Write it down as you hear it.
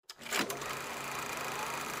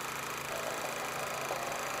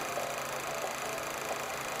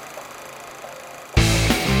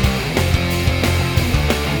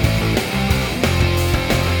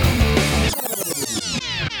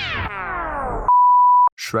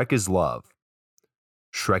Shrek is love.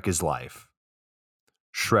 Shrek is life.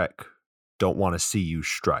 Shrek, don't want to see you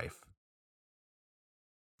strife.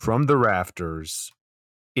 From the rafters,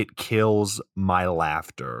 it kills my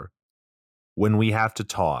laughter when we have to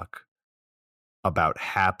talk about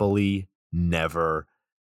happily never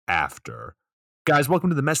after. Guys,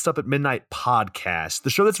 welcome to the Messed Up at Midnight podcast, the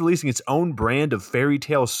show that's releasing its own brand of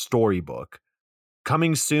fairytale storybook.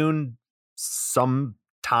 Coming soon,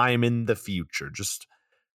 sometime in the future. Just,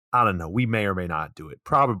 I don't know. We may or may not do it.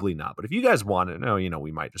 Probably not. But if you guys want to know,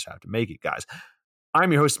 we might just have to make it, guys.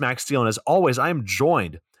 I'm your host, Max Steele, and as always, I am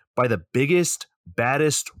joined by the biggest,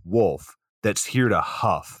 baddest wolf that's here to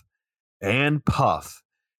huff and puff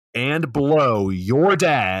and blow your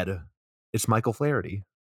dad. It's Michael Flaherty.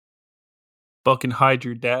 Fucking hide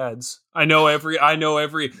your dads. I know every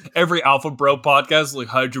Alpha Bro podcast is like,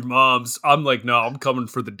 hide your moms. I'm like, no, I'm coming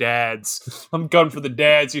for the dads. I'm coming for the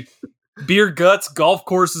dads. Beer guts, golf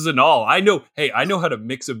courses, and all. I know how to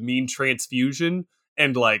mix a mean transfusion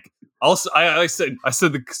and like also I said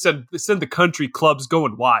the country club's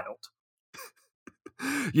going wild.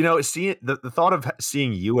 Seeing the thought of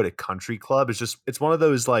seeing you at a country club is it's one of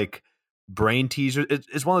those like brain teasers.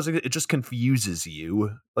 It's one of those things, it just confuses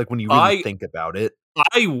you like when you really think about it.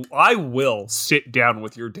 I will sit down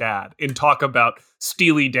with your dad and talk about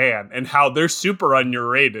Steely Dan and how they're super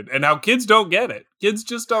underrated and how kids don't get it. Kids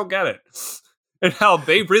just don't get it. And how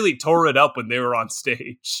they really tore it up when they were on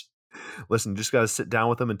stage. Listen, just got to sit down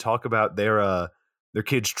with them and talk about their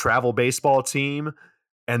kids' travel baseball team.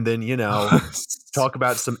 And then, talk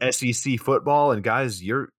about some SEC football, and guys,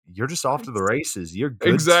 you're just off to the races. You're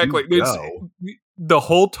good exactly. To go. The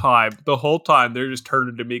whole time, they're just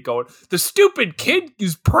turning to me going, the stupid kid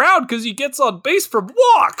is proud because he gets on base from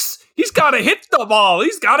walks. He's got to hit the ball.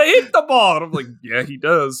 And I'm like, yeah, he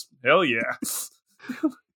does. Hell yeah.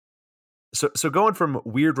 So going from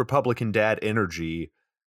weird Republican dad energy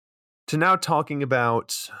to now talking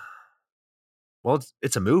about, well,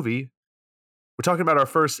 it's a movie. We're talking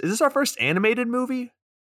about is this our first animated movie?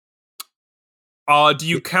 Do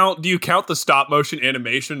you count the stop motion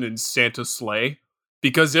animation in Santa's sleigh?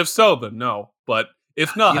 Because if so, then no. But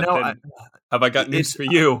if not, then have I got news for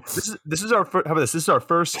you? This is our how about this? This is our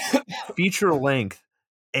first feature length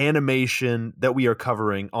animation that we are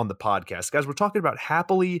covering on the podcast. Guys, we're talking about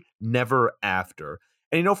Happily Never After.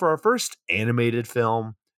 And for our first animated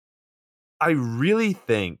film, I really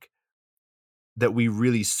think that we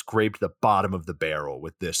really scraped the bottom of the barrel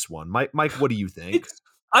with this one. Mike, what do you think?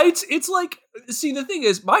 It's like, see, the thing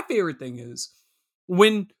is, my favorite thing is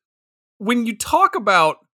when you talk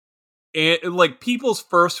about like people's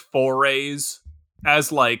first forays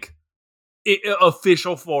as like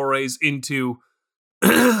official forays into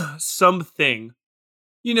something,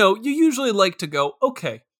 you usually like to go,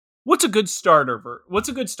 okay, what's a good starter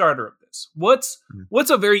of this? What's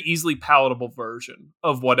a very easily palatable version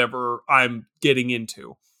of whatever I'm getting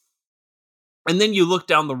into? And then you look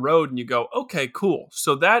down the road and you go, okay, cool.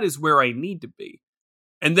 So that is where I need to be.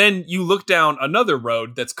 And then you look down another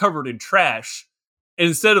road that's covered in trash. And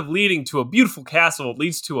instead of leading to a beautiful castle, it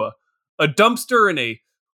leads to a dumpster and a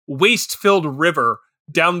waste-filled river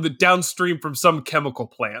downstream from some chemical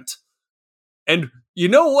plant. And you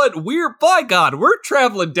know what? We're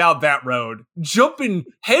traveling down that road, jumping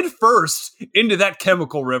head first into that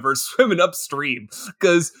chemical river, swimming upstream.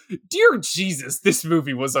 Because, dear Jesus, this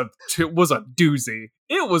movie was a doozy.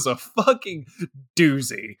 It was a fucking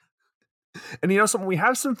doozy. And something, we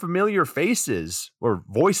have some familiar faces or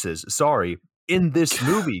voices, in this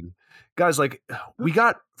movie. Guys, like we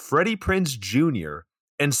got Freddie Prinze Jr.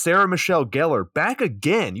 and Sarah Michelle Gellar back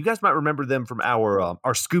again. You guys might remember them from our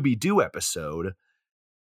Scooby-Doo episode.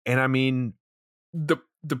 And I mean, the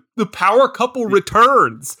power couple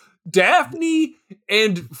returns. Daphne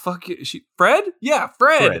and Fred? Yeah,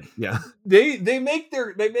 Fred. Yeah. They make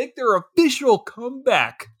their official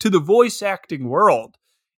comeback to the voice acting world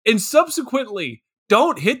and subsequently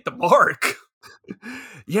don't hit the mark.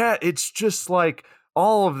 Yeah, it's just like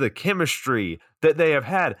all of the chemistry that they have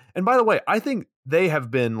had. And by the way, I think they have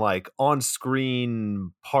been like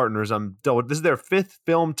on-screen partners. This is their fifth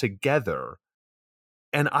film together.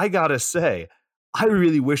 And I gotta say, I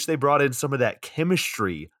really wish they brought in some of that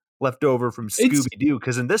chemistry left over from Scooby-Doo,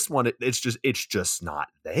 because in this one, it's just not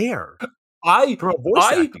there. From a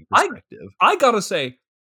voice acting perspective. I gotta say,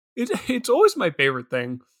 it's always my favorite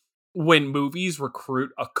thing when movies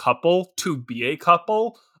recruit a couple to be a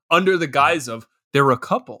couple under the guise of they're a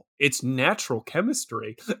couple. It's natural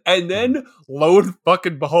chemistry. And then, lo and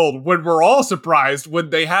fucking behold, when we're all surprised when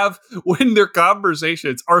their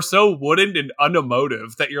conversations are so wooden and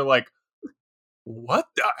unemotive that you're like, what?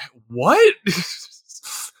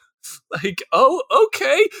 Like, oh,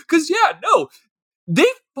 okay. Because, yeah, no, they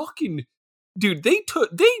fucking, dude,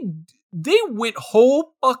 they went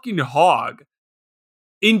whole fucking hog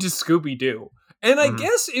into Scooby-Doo. And I Mhm.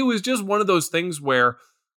 guess it was just one of those things where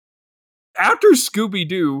after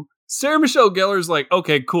Scooby-Doo, Sarah Michelle Gellar's like,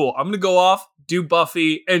 okay, cool. I'm going to go off, do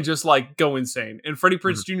Buffy, and just like go insane. And Freddie Mhm.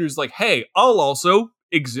 Prinze Jr. is like, hey, I'll also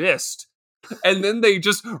exist. And then they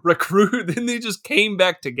just then they just came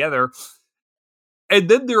back together. And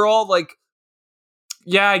then they're all like,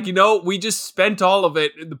 yeah, we just spent all of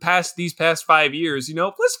it in these past 5 years.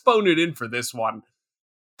 Let's phone it in for this one.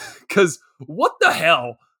 Because what the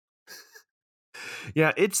hell?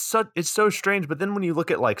 Yeah, it's so strange. But then when you look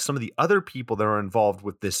at like some of the other people that are involved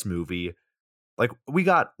with this movie, like we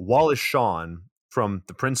got Wallace Shawn from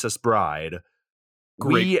The Princess Bride.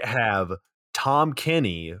 Great, We have Tom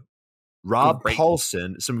Kenny, Rob great,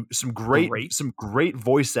 Paulson, some great great, some great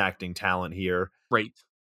voice acting talent here. great,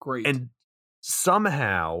 great. And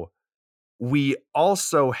somehow we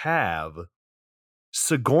also have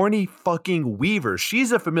Sigourney fucking Weaver.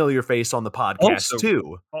 She's a familiar face on the podcast Also,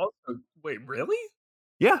 too. wait, really?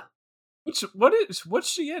 Yeah, What's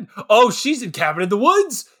she in? Oh, she's in Cabin in the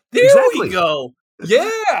Woods. There we exactly. go. Yeah,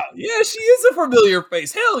 yeah, she is a familiar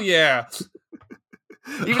face. Hell yeah.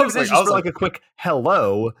 Even I if was it is like, I just was for like, like a quick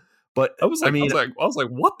hello. But I was I like, I mean, was like, I was like,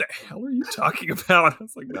 what the hell are you talking about? I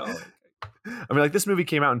was like, no. like this movie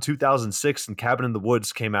came out in 2006 and Cabin in the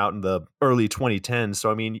Woods came out in the early 2010s.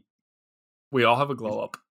 So I mean, We all have a glow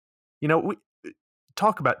up. we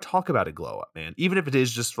talk about a glow up, man. Even if it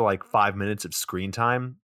is just for like 5 minutes of screen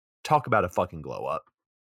time, talk about a fucking glow up.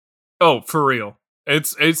 Oh, for real.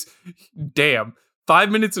 It's damn. 5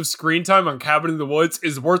 minutes of screen time on Cabin in the Woods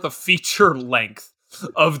is worth a feature length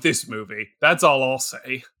of this movie. That's all I'll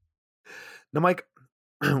say. Now, Mike,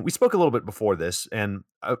 we spoke a little bit before this, and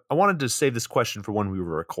I wanted to save this question for when we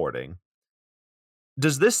were recording.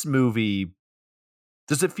 Does this movie,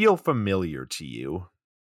 does it feel familiar to you?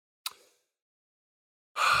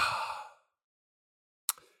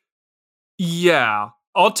 Yeah,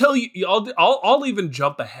 I'll tell you. I'll even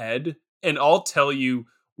jump ahead and I'll tell you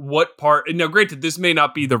what part. And now, granted, this may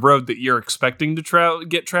not be the road that you're expecting to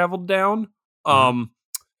get traveled down. Mhm. Um,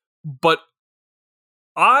 but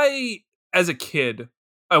I, as a kid,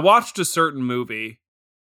 I watched a certain movie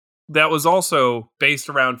that was also based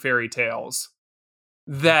around fairy tales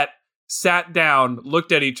that sat down,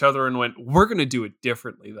 looked at each other, and went, "We're going to do it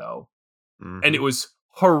differently, though." And it Mhm. was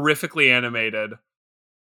horrifically animated,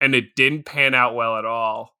 and it didn't pan out well at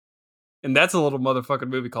all. And that's a little motherfucking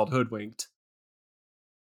movie called Hoodwinked.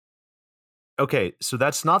 Okay, so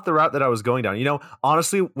that's not the route that I was going down.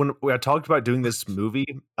 Honestly, when I talked about doing this movie,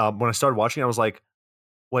 when I started watching, I was like,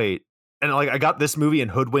 "Wait," and like I got this movie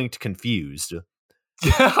and Hoodwinked confused.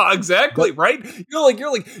 Yeah, But exactly. Right?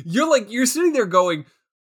 You're sitting there going,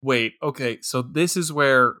 wait, okay, so this is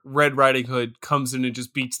where Red Riding Hood comes in and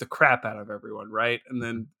just beats the crap out of everyone, right? And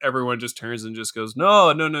then everyone just turns and just goes,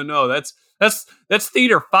 no, no, no, no, that's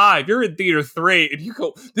theater 5. You're in theater 3, and you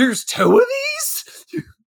go, there's 2 of these?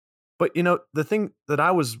 But the thing that I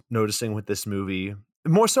was noticing with this movie,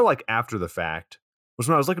 more so like after the fact, was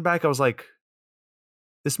when I was looking back, I was like,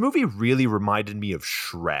 this movie really reminded me of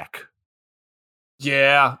Shrek.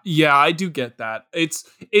 Yeah, yeah, I do get that.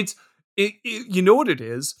 You know what it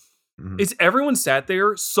is? Mhm. It's everyone sat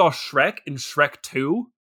there, saw Shrek and Shrek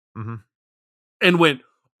 2, Mhm. and went,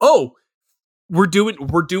 oh, we're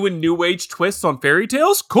doing new age twists on fairy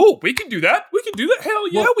tales? Cool, we can do that. We can do that. Hell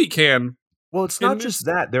yeah, Well, we can. well, it's not And just it's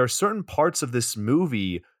that. There are certain parts of this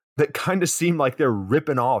movie that kind of seem like they're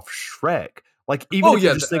ripping off Shrek. Like even oh if you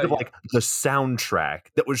yeah, just think of yeah. like the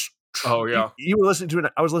soundtrack that was Oh yeah. you were listening to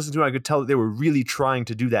it, I was listening to it, I could tell that they were really trying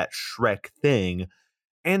to do that Shrek thing.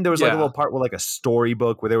 And there was like a Yeah. little part where like a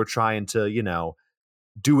storybook where they were trying to,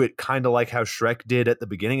 do it kind of like how Shrek did at the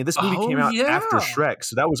beginning. And this movie Oh came out after yeah. Shrek,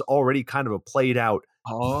 so that was already kind of a played out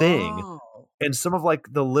thing. Oh. And some of like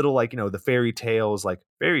the little like, the fairy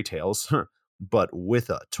tales, but with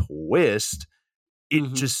a twist,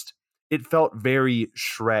 Hmm. it felt very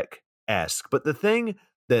Shrek-esque. But the thing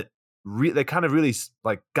that that kind of really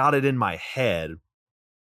like got it in my head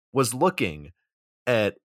was looking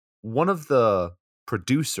at one of the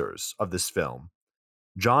producers of this film,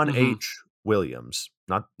 John Hmm. H. Williams,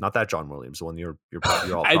 not that John Williams, the one you're all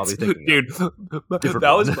probably It's, thinking of, dude, different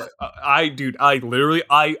that one. was I literally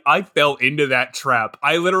I fell into that trap.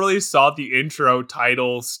 I literally saw the intro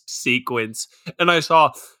title sequence and I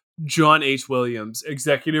saw John H. Williams,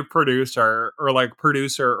 executive producer or like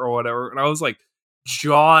producer or whatever, and I was like,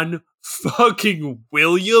 John fucking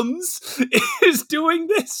Williams is doing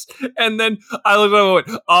this. And then I looked at it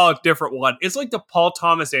and went, oh, different one. It's like the Paul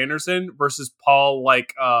Thomas Anderson versus Paul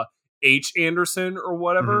H. Anderson or Mhm.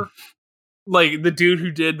 whatever. Like the dude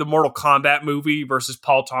who did the Mortal Kombat movie versus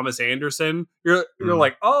Paul Thomas Anderson. You're Mhm.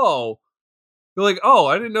 like, oh. You're like, oh,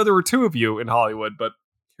 I didn't know there were two of you in Hollywood, but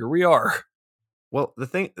here we are. Well, the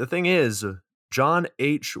thing is, John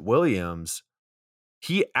H. Williams,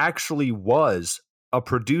 he actually was a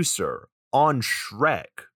producer on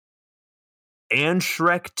Shrek and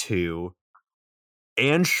Shrek 2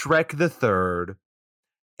 and Shrek the Third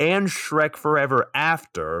and Shrek Forever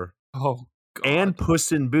After Oh and God.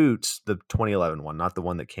 Puss in Boots, the 2011 one, not the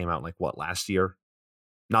one that came out like what, last year?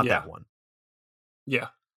 Not Yeah. that one. Yeah.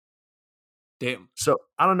 Damn. So,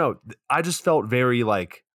 I don't know. I just felt very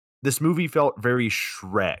like this movie felt very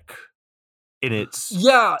Shrek in its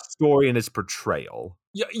Yeah. story and its portrayal.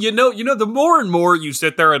 Yeah, the more and more you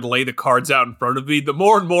sit there and lay the cards out in front of me, the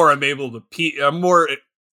more and more I'm more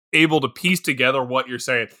able to piece together what you're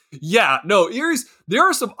saying. Yeah, no, there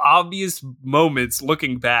are some obvious moments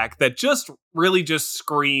looking back that just really just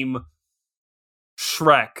scream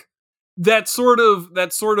Shrek. That sort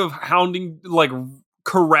of hounding, like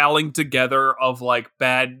corralling together of like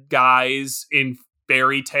bad guys in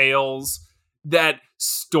fairy tales, that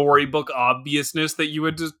storybook obviousness that you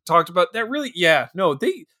had just talked about. That really, yeah, no,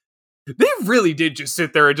 they really did just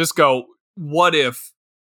sit there and just go, what if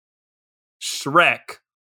Shrek,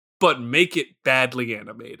 but make it badly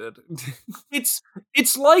animated? it's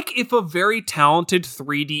it's like if a very talented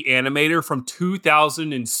 3D animator from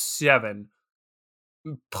 2007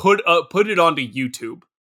 put it onto YouTube.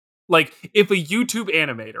 Like if a YouTube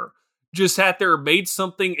animator just sat there and made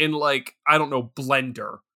something in, like, I don't know,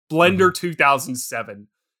 Mhm. Blender 2007,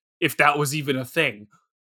 if that was even a thing,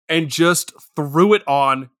 and just threw it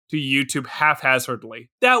on to YouTube haphazardly.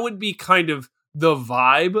 That would be kind of the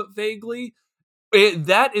vibe, vaguely.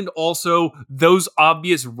 That, and also those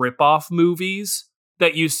obvious ripoff movies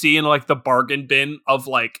that you see in like the bargain bin of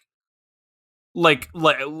like a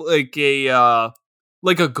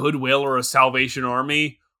Goodwill or a Salvation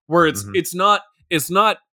Army, where Mhm. it's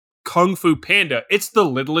not Kung Fu Panda, it's the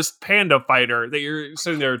littlest panda fighter that you're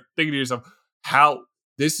sitting there thinking to yourself, how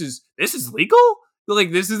this is legal?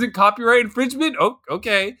 Like, this isn't copyright infringement? Oh,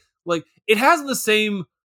 okay. Like, it has the same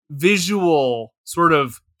visual sort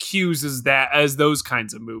of cues as those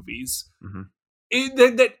kinds of movies. Mhm.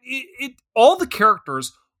 All the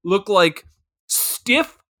characters look like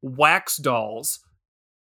stiff wax dolls,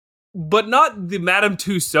 but not the Madame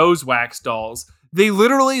Tussauds wax dolls. They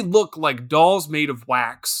literally look like dolls made of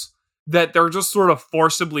wax that they're just sort of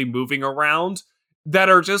forcibly moving around, that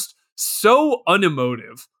are just so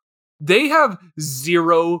unemotive. They have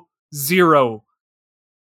zero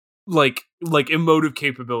like emotive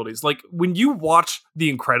capabilities. Like when you watch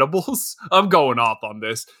The Incredibles, I'm going off on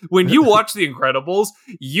this. When you watch The Incredibles,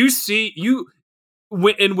 you see you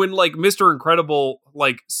when like Mr. Incredible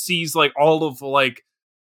like sees like all of like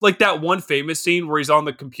that one famous scene where he's on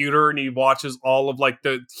the computer and he watches all of like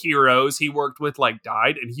the heroes he worked with like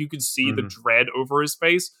died, and you can see the Mhm. dread over his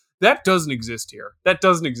face. That doesn't exist here. That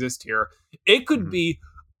doesn't exist here. It could Mhm. be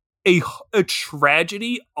a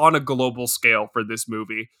tragedy on a global scale for this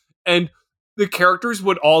movie, and the characters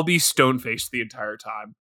would all be stone faced the entire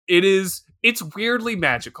time. It's weirdly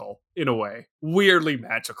magical in a way. Weirdly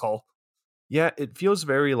magical. Yeah, it feels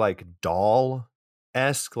very like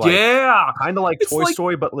doll-esque, like Yeah. kind of like It's Toy like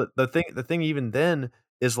Story, but the thing even then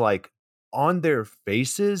is like on their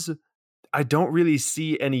faces, I don't really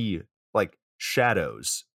see any like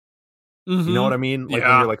shadows. You know what I mean? Like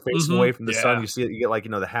when you're like facing away from the sun, Yeah. you see it, you get like,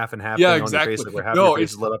 the half and half Yeah, thing on your face, exactly. like where half of your No, face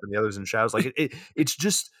is it's lit up and the other's in shadows. Like it's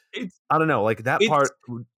just it's I don't know, like that it's part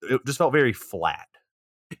it just felt very flat.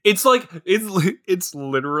 it's like it's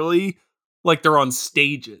literally like they're on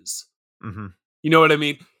stages. Mhm. You know what I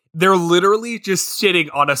mean? They're literally just sitting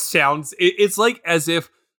on a sound. It's like as if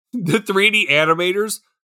the 3D animators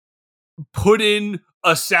put in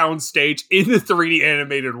a sound stage in the 3D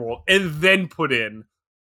animated world and then put in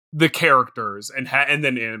the characters and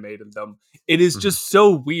then animated them. It is Mhm. just so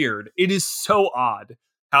weird. It is so odd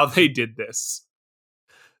how they did this.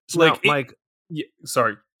 So now, Like it. Mike, Yeah,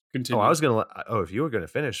 sorry. I Continue. was gonna if you were gonna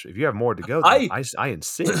finish, if you have more to go, then I I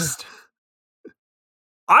insist.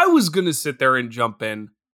 I was gonna sit there and jump in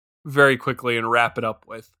very quickly and wrap it up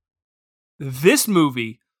with, this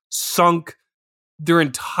movie sunk their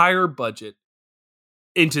entire budget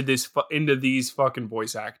into these fucking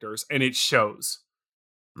voice actors, and it shows.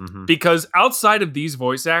 Mhm. Because outside of these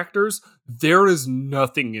voice actors, there is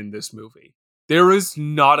nothing in this movie. There is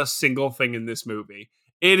not a single thing in this movie.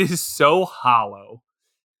 It is so hollow.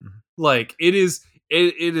 Mhm. Like it is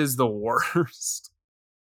the worst.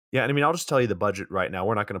 Yeah, and I mean, I'll just tell you the budget right now.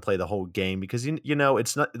 We're not going to play the whole game because you know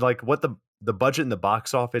it's not like what the budget in the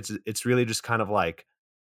box office. It's really just kind of like,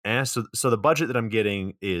 so the budget that I'm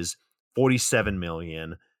getting is 47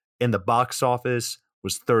 million, and the box office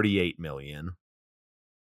was 38 million.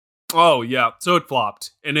 Oh yeah, so it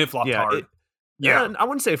flopped, and it flopped Yeah, hard. Yeah, I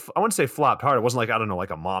wouldn't say flopped hard. It wasn't like, I don't know, like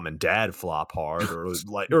a mom and dad flop hard, or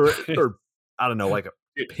I don't know, like a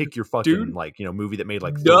pick your fucking dude, like, you know, movie that made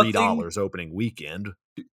like nothing, $3 opening weekend.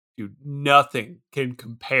 dude, nothing can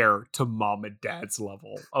compare to Mom and Dad's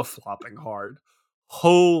level of flopping hard.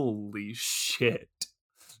 Holy shit,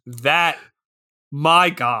 that. My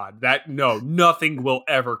God, nothing will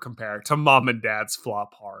ever compare to Mom and Dad's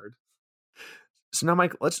flop hard. So now,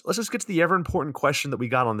 Mike, let's just get to the ever important question that we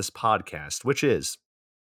got on this podcast, which is,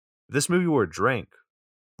 if this movie were a drink,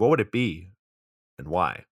 what would it be and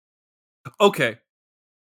why? Okay.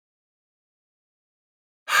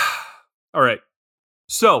 All right.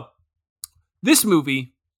 So, this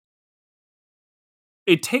movie,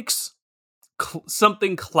 it takes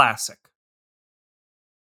something classic.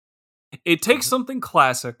 It takes something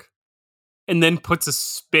classic and then puts a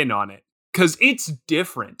spin on it because it's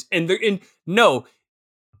different. And no,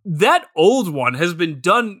 that old one has been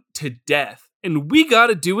done to death, and we got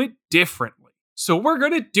to do it differently. So we're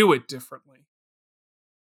going to do it differently.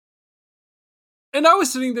 And I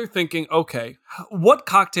was sitting there thinking, okay, what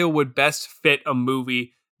cocktail would best fit a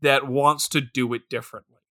movie that wants to do it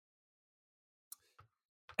differently?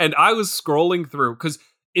 And I was scrolling through because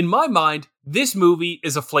in my mind, this movie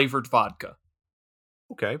is a flavored vodka.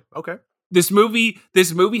 Okay. This movie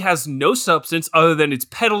has no substance other than it's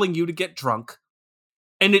peddling you to get drunk.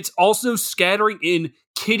 And it's also scattering in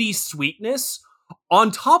kiddie sweetness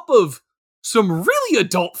on top of some really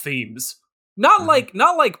adult themes. Not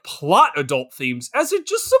like plot adult themes, as in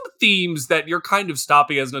just some themes that you're kind of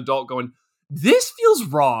stopping as an adult going, this feels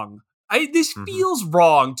wrong. This feels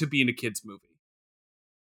wrong to be in a kid's movie.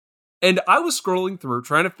 And I was scrolling through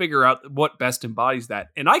trying to figure out what best embodies that.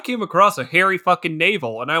 And I came across a hairy fucking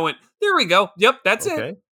navel. And I went, there we go. Yep, that's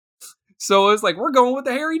it. So I was like, we're going with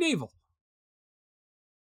the hairy navel.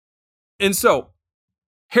 And so,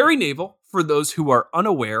 hairy navel, for those who are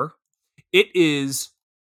unaware, it is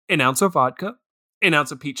an ounce of vodka, an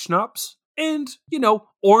ounce of peach schnapps, and,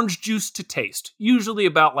 orange juice to taste. Usually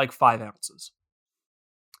about like 5 ounces.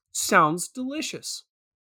 Sounds delicious.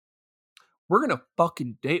 We're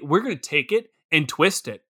gonna take it and twist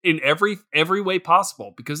it in every way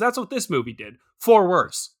possible, because that's what this movie did. For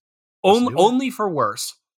worse. Only for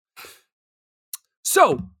worse.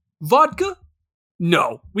 So, vodka?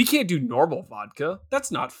 No, we can't do normal vodka.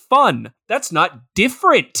 That's not fun. That's not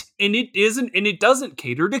different. And it doesn't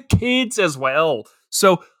cater to kids as well.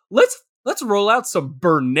 So let's roll out some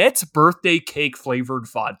Burnett's birthday cake flavored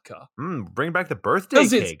vodka. Bring back the birthday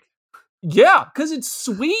cake. Yeah, because it's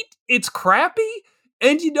sweet, it's crappy,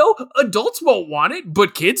 and adults won't want it,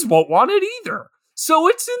 but kids won't want it either. So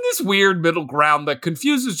it's in this weird middle ground that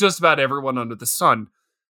confuses just about everyone under the sun.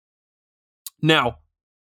 Now,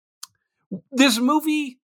 this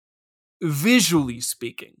movie, visually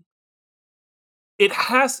speaking, it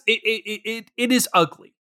is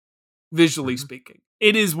ugly. Visually speaking,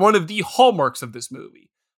 it is one of the hallmarks of this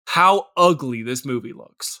movie. How ugly this movie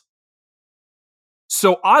looks.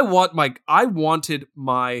 So I wanted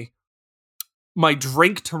my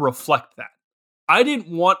drink to reflect that. I didn't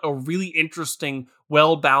want a really interesting,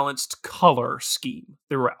 well-balanced color scheme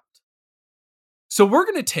throughout. So we're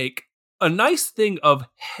going to take a nice thing of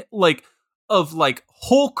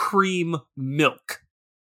whole cream milk.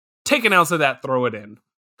 Take an ounce of that, throw it in.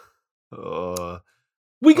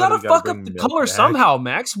 We gotta fuck up the color somehow,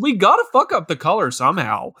 Max. We gotta fuck up the color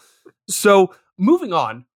somehow. So, moving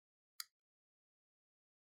on.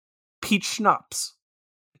 Peach schnapps.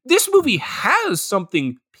 This movie has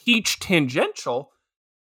something peach tangential.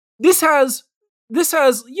 This has,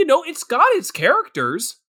 it's got its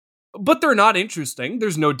characters, but they're not interesting.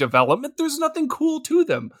 There's no development. There's nothing cool to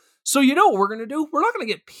them. So you know what we're going to do? We're not going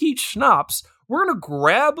to get peach schnapps. We're going to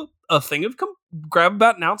grab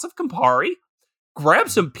about an ounce of Campari, grab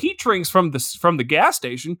some peach rings from the gas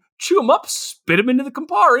station, chew them up, spit them into the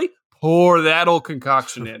Campari, pour that old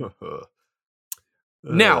concoction in.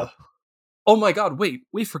 Now, oh my God, wait,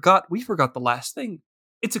 we forgot the last thing.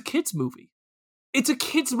 It's a kid's movie.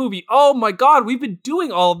 Oh my God, we've been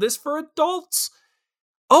doing all of this for adults.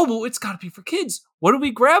 Oh, well, it's got to be for kids. What do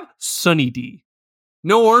we grab? Sunny D.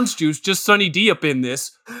 No orange juice, just Sunny D up in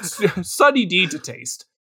this. Sunny D to taste.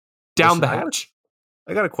 Down the hatch.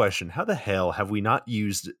 I got a question. How the hell have we not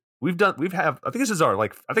used... I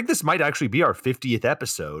think this might actually be our 50th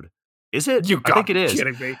episode. Is it? You I think gotta it be is.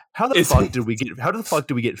 kidding me. How the Is fuck did we get? How the fuck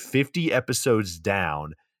do we get 50 episodes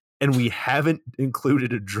down and we haven't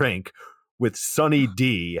included a drink with Sunny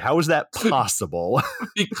D? How is that possible?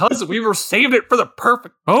 because we were saving it for the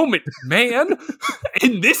perfect moment, man.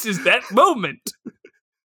 And this is that moment.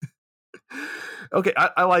 Okay,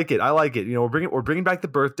 I like it. I like it. You know, we're bringing back the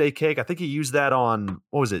birthday cake. I think you used that on,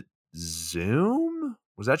 what was it, Zoom?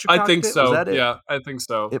 Was that your I cockpit? think so. Was that it? Yeah, I think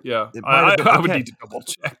so. Yeah, It might have been. I would Okay. need to double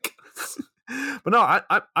check. But no,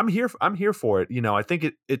 I'm here. I'm here for it. You know, I think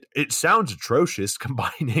it sounds atrocious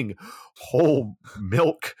combining whole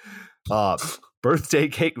milk, birthday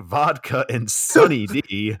cake vodka and Sunny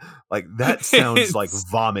D. Like that sounds like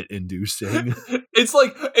vomit inducing. It's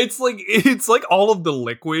like all of the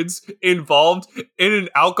liquids involved in an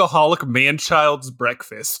alcoholic man-child's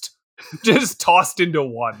breakfast. Just tossed into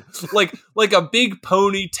one, like a big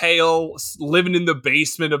ponytail living in the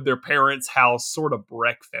basement of their parents' house sort of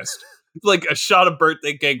breakfast. Like a shot of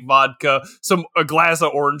birthday cake vodka, a glass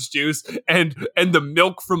of orange juice, and the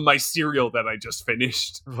milk from my cereal that I just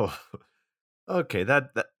finished. Okay,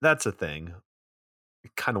 that's a thing. I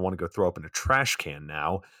kind of want to go throw up in a trash can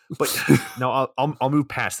now, but no, I'll move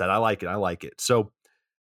past that. I like it. I like it. So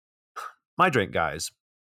my drink, guys.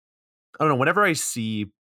 I don't know. Whenever I see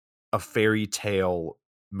a fairy tale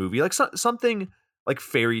movie, like something like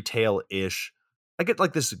fairy tale ish, I get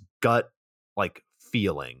like this gut like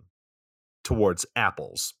feeling towards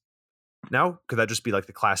apples. Now, could that just be like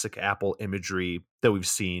the classic apple imagery that we've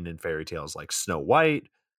seen in fairy tales like Snow White,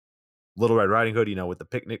 Little Red Riding Hood, you know, with the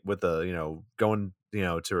picnic, with the, you know, going, you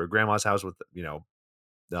know, to her grandma's house with, you know,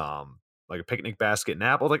 like a picnic basket and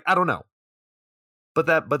apples. Like, I don't know. But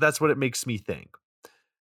that's what it makes me think.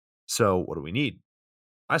 So what do we need?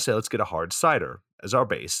 I say let's get a hard cider as our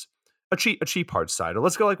base. A cheap hard cider.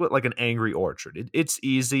 Let's go with like an Angry Orchard. It's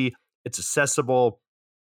easy, it's accessible.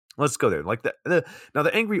 Let's go there. Like now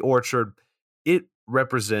the Angry Orchard, it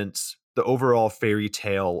represents the overall fairy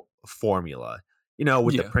tale formula. You know,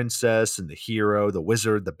 with the princess and the hero, the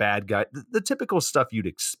wizard, the bad guy, the typical stuff you'd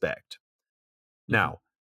expect. Now,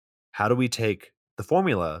 how do we take the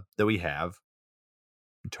formula that we have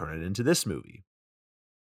and turn it into this movie?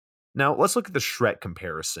 Now, let's look at the Shrek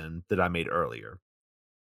comparison that I made earlier.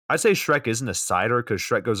 I'd say Shrek isn't a cider because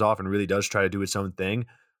Shrek goes off and really does try to do its own thing.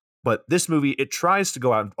 But this movie, it tries to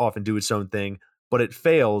go out off and do its own thing, but it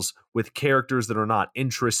fails with characters that are not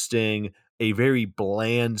interesting, a very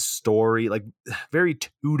bland story, like very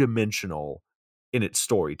two-dimensional in its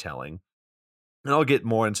storytelling. And I'll get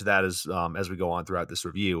more into that as we go on throughout this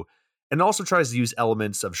review. And it also tries to use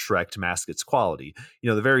elements of Shrek to mask its quality. You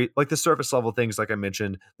know, the very, like the surface level things, like I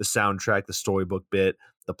mentioned, the soundtrack, the storybook bit,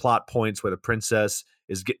 the plot points where the princess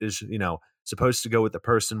is you know, supposed to go with the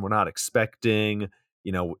person we're not expecting,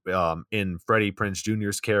 you know, in Freddie Prinze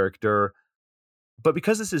Jr.'s character. But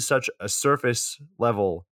because this is such a surface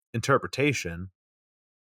level interpretation,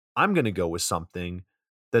 I'm going to go with something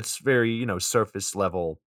that's very, you know, surface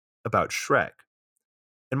level about Shrek.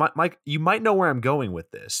 And Mike, you might know where I'm going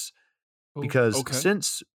with this. Because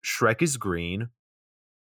since Shrek is green,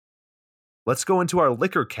 let's go into our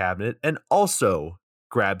liquor cabinet and also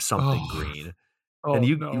grab something green.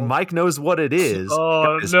 And Mike knows what it is.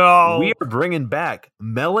 Guys, we are bringing back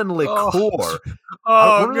melon liqueur.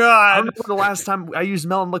 I don't know the last time I used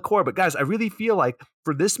melon liqueur, but guys, I really feel like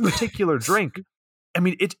for this particular drink, I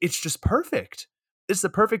mean, it's just perfect. It's the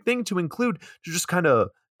perfect thing to include to just kind of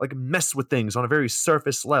like mess with things on a very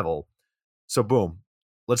surface level. So boom,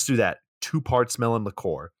 let's do that. 2 parts melon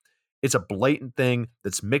liqueur. It's a blatant thing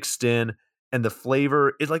that's mixed in, and the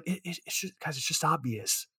flavor is like it's just, guys, it's just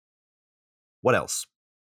obvious. What else?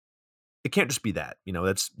 It can't just be that, you know.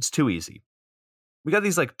 It's too easy. We got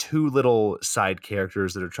these like 2 little side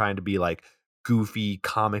characters that are trying to be like goofy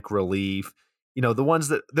comic relief. You know, they're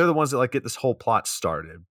the ones that like get this whole plot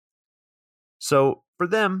started. So for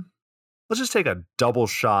them, let's just take a double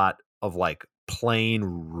shot of like plain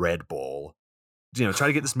Red Bull. You know, try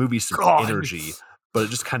to get this movie some energy, but it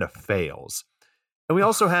just kind of fails. And we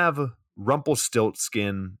also have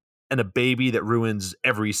Rumpelstiltskin and a baby that ruins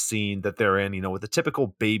every scene that they're in, you know, with the typical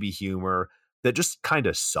baby humor that just kind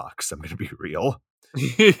of sucks. I'm going to be real.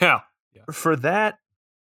 Yeah. For that,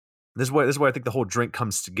 this is where I think the whole drink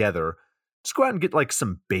comes together. Just go out and get like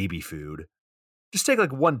some baby food. Just take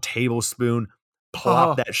like 1 tablespoon,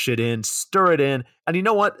 plop that shit in, stir it in. And you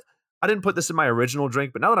know what? I didn't put this in my original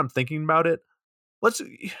drink, but now that I'm thinking about it,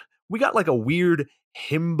 we got like a weird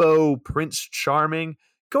himbo Prince Charming.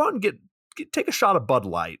 Go out and take a shot of Bud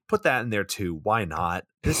Light. Put that in there too. Why not?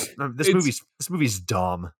 This movie's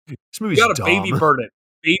dumb. This movie's you gotta dumb. baby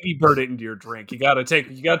bird it into your drink. You gotta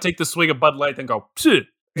take the swig of Bud Light and go, psh,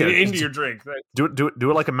 into your drink. Do it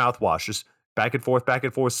like a mouthwash. Just back and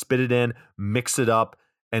forth, spit it in, mix it up.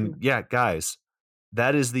 And yeah, guys,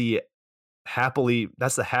 that's the happily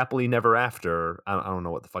never after. I don't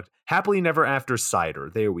know what the fuck. Happily never after cider.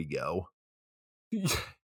 There we go.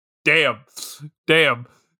 Damn.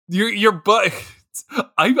 Your butt.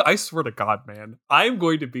 I swear to God, man, I'm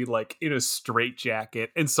going to be like in a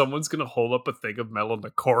straitjacket and someone's going to hold up a thing of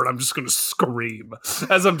melanocortin and I'm just going to scream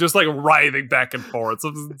as I'm just like writhing back and forth.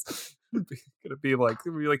 So it's going to be like,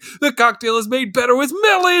 the cocktail is made better with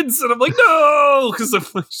melons. And I'm like, no, because I'm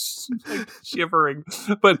like shivering.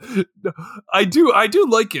 But I do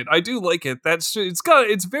like it.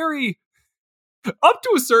 It's very, up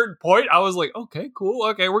to a certain point, I was like, okay, cool.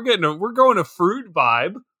 Okay, we're going a fruit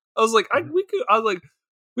vibe. I was like,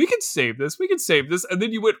 we can save this. And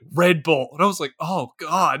then you went Red Bull. And I was like, oh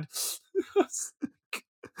God.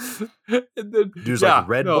 And then dude's like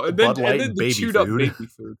Red Bull, Bud Light, and baby chewed food. Up baby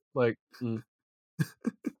food. Like,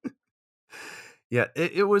 yeah,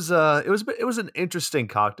 it was an interesting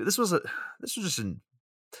cocktail. This was just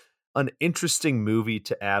an interesting movie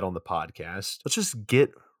to add on the podcast. Let's just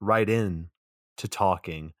get right in to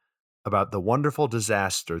talking about the wonderful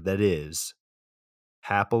disaster that is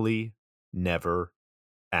Happily Never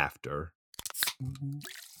After.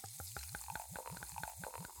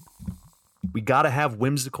 We gotta have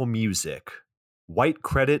whimsical music, white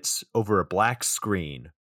credits over a black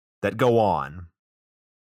screen that go on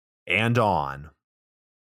and on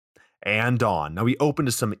and on. Now we open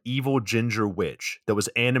to some evil ginger witch that was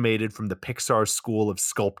animated from the Pixar school of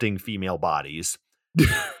sculpting female bodies.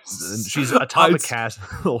 She's atop a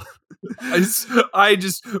castle.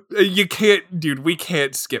 You can't, dude. We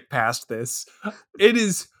can't skip past this. It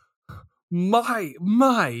is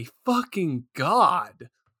my fucking God.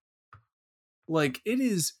 Like it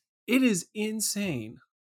is insane.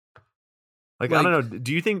 Like I don't know.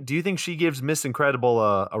 Do you think she gives Miss Incredible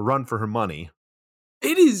a run for her money?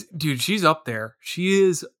 It is, dude. She's up there. She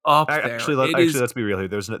is up there. Actually, let's be real here.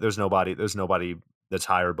 There's nobody that's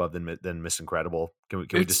higher above than Miss Incredible. Can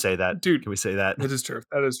we just say that, dude? Can we say that? That is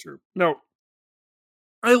true. No,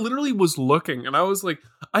 I literally was looking, and I was like,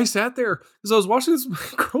 I sat there because I was watching this with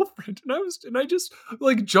my girlfriend, and I just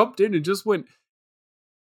like jumped in and just went,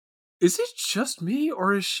 is it just me,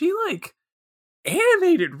 or is she like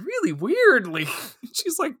animated really weirdly? And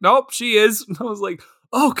she's like, nope, she is. And I was like,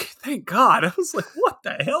 okay, thank God. I was like, what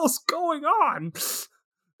the hell's going on?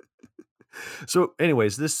 So,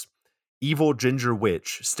 anyways, this evil ginger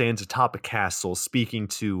witch stands atop a castle speaking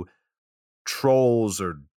to trolls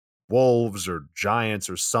or wolves or giants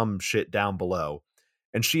or some shit down below.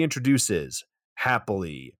 And she introduces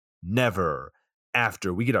Happily Never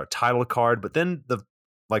After. We get our title card, but then the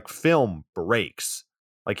film breaks.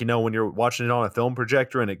 Like, you know, when you're watching it on a film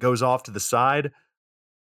projector and it goes off to the side.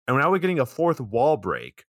 And now we're getting a fourth wall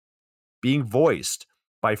break being voiced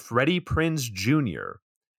by Freddie Prinze Jr.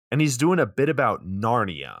 And he's doing a bit about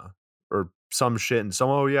Narnia or some shit. And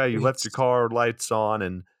you left your car lights on,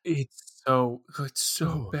 and it's so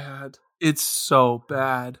bad. It's so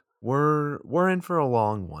bad. We're in for a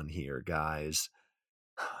long one here, guys.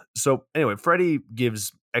 So anyway, Freddie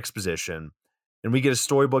gives exposition, and we get a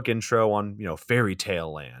storybook intro on,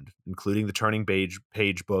 fairytale land, including the turning page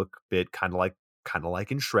book bit, kind of like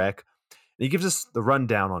in Shrek. And he gives us the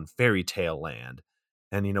rundown on fairytale land.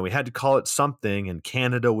 And, we had to call it something, and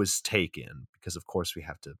Canada was taken because, of course, we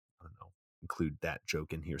have to, include that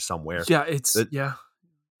joke in here somewhere. Yeah,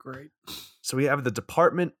 great. So we have the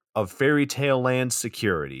Department of Fairytale Land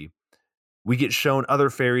Security. We get shown other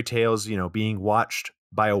fairy tales, being watched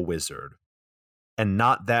by a wizard. And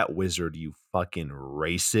not that wizard, you fucking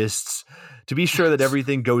racists. To be sure that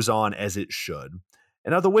everything goes on as it should.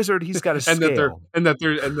 And now the wizard, he's got a scale. And that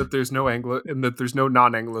there's no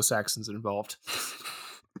non-Anglo-Saxons involved.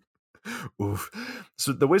 Oof.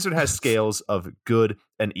 So the wizard has scales of good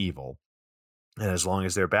and evil. And as long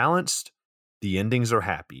as they're balanced, the endings are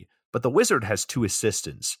happy. But the wizard has two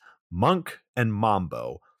assistants, Monk and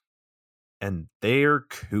Mambo. And they're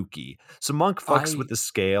kooky. So Monk fucks with the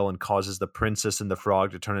scale and causes the princess and the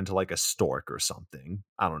frog to turn into like a stork or something.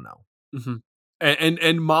 I don't know. Mm-hmm.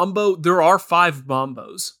 And Mambo, there are 5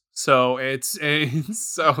 Mambos. So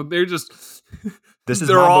so they're just... This is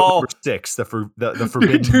Mambo number 6, the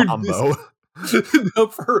forbidden dude, Mambo.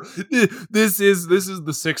 This is the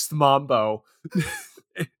 6th Mambo.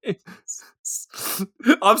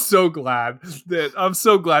 I'm so glad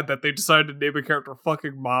that they decided to name a character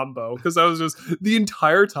fucking Mambo, because I was just, the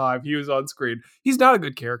entire time he was on screen, he's not a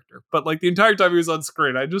good character, but like the entire time he was on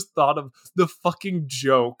screen, I just thought of the fucking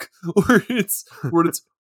joke where it's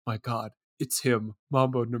my God, it's him,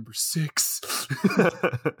 Mambo number 6.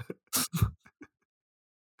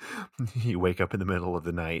 You wake up in the middle of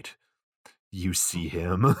the night. You see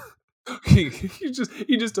him. he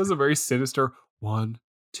just does a very sinister 1,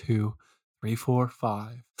 2, 3, 4,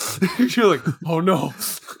 5. You're like, oh no.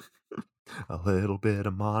 A little bit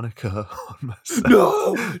of Monica on my side.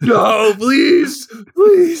 No, please.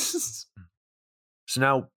 So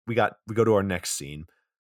now we go to our next scene.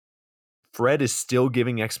 Fred is still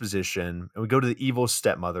giving exposition, and we go to the evil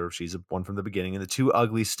stepmother. She's one from the beginning, and the 2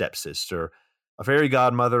 ugly stepsister, a fairy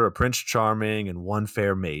godmother, a Prince Charming, and one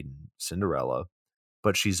fair maiden, Cinderella.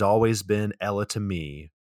 But she's always been Ella to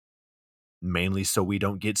me, mainly so we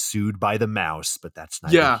don't get sued by the mouse, but that's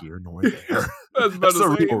neither here nor there. That's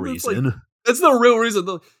the real reason. That's the real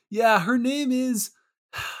reason. Yeah, her name is...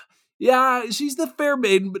 Yeah, she's the fair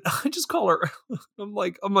maiden, but I just call her. I'm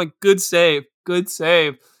like, good save,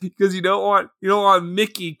 because you don't want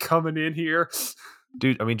Mickey coming in here,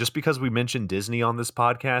 dude. I mean, just because we mentioned Disney on this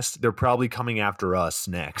podcast, they're probably coming after us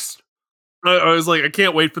next. I was like, I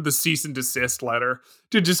can't wait for the cease and desist letter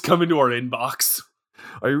to just come into our inbox.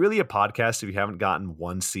 Are you really a podcast if you haven't gotten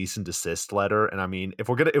one cease and desist letter? And I mean, if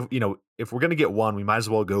we're gonna get one, we might as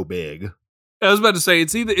well go big. I was about to say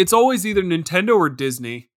it's always either Nintendo or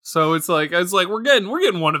Disney. So it's like we're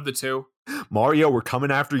getting one of the two. Mario, we're coming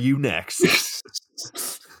after you next.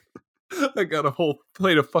 I got a whole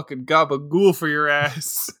plate of fucking gabagool for your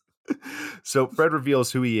ass. So Fred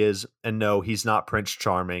reveals who he is, and no, he's not Prince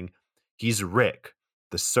Charming. He's Rick,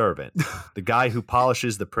 the servant, the guy who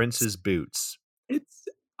polishes the prince's boots.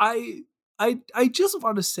 I just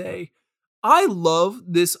want to say, I love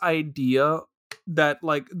this idea that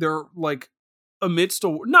like they're like amidst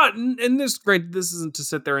a not, and this granted, this isn't to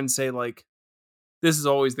sit there and say like this is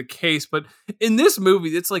always the case, but in this movie,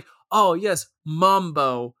 it's like, oh yes,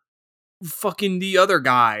 Mambo, fucking the other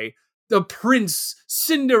guy, the prince,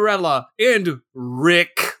 Cinderella, and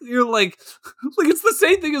Rick. You're like it's the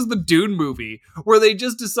same thing as the Dune movie, where they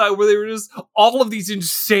just decide where they were just all of these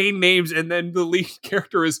insane names, and then the lead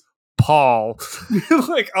character is Paul. You're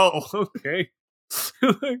like, oh, okay.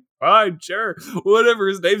 You're like, fine, sure, whatever.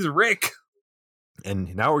 His name's Rick.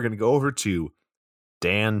 And now we're gonna go over to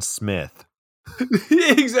Dan Smith.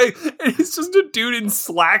 Exactly, and it's just a dude in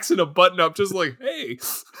slacks and a button-up, just like, hey.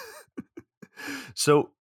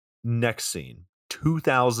 So, next scene,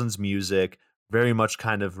 2000s music, very much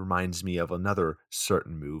kind of reminds me of another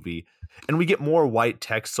certain movie. And we get more white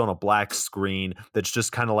text on a black screen that's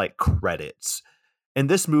just kind of like credits. And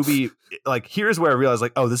this movie, like, here's where I realized,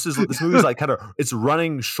 like, oh, this movie's like kind of, it's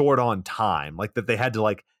running short on time. Like, that they had to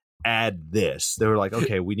like add this. They were like,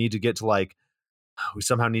 okay, we need to get to like, we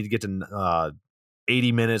somehow need to get to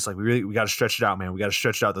 80 minutes. Like, we got to stretch it out, man. We got to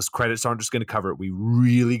stretch it out. Those credits aren't just going to cover it. We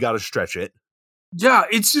really got to stretch it. Yeah,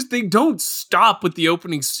 it's just they don't stop with the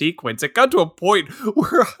opening sequence. It got to a point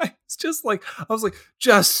where I was like,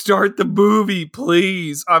 just start the movie,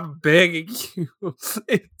 please. I'm begging you.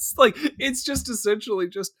 It's like, it's just essentially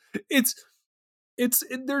just, it's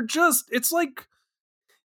like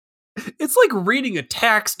reading a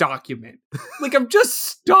tax document. Like, I'm just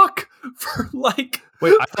stuck for like.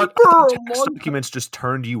 Wait, I thought tax documents just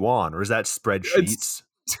turned you on, or is that spreadsheets?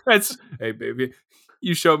 That's hey baby.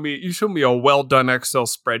 You show me a well done Excel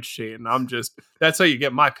spreadsheet, and that's how you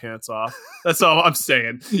get my pants off. That's all I'm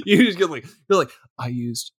saying. You just get like, you're like, I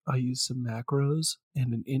used some macros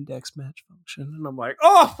and an index match function, and I'm like,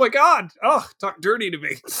 oh my god, oh, talk dirty to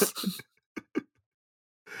me.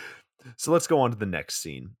 So let's go on to the next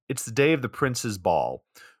scene. It's the day of the prince's ball.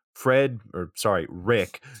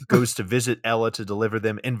 Rick goes to visit Ella to deliver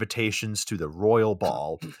them invitations to the royal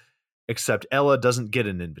ball, except Ella doesn't get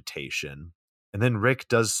an invitation. And then Rick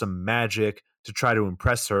does some magic to try to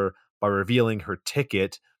impress her by revealing her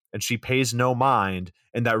ticket, and she pays no mind.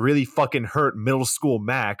 And that really fucking hurt middle school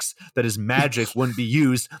Max that his magic wouldn't be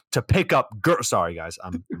used to pick up girls. Sorry, guys.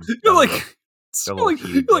 You're like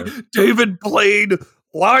David Blaine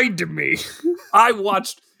lied to me. I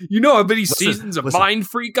watched, how many seasons of Mind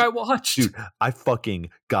Freak I watched? Dude, I fucking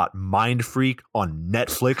got Mind Freak on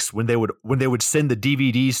Netflix when they would send the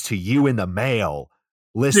DVDs to you in the mail.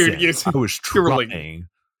 Listen, dude, I was trying.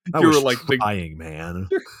 I was trying, man.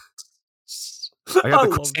 I got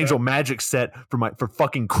the Chris Angel magic set for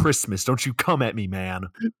fucking Christmas. Don't you come at me, man.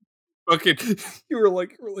 Okay, you're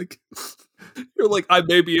like, I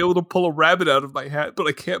may be able to pull a rabbit out of my hat, but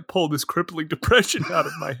I can't pull this crippling depression out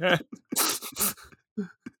of my hat.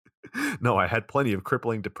 No, I had plenty of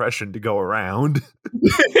crippling depression to go around.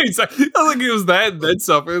 Exactly. I think it was that and then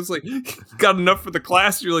stuff. It was like, got enough for the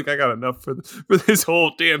class. You're like, I got enough for this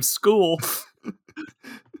whole damn school.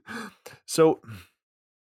 So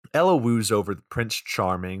Ella woos over Prince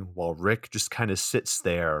Charming while Rick just kind of sits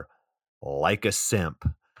there like a simp.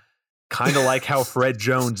 Kind of like how Fred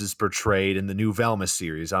Jones is portrayed in the new Velma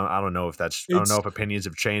series. I don't know if I don't know It's if opinions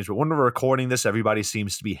have changed, but when we're recording this, everybody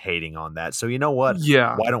seems to be hating on that. So you know what?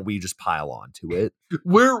 yeah. Why don't we just pile on to it?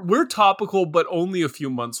 We're topical, but only a few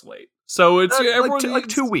months late. So it's everyone Like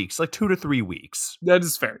 2 weeks, like 2 to 3 weeks. That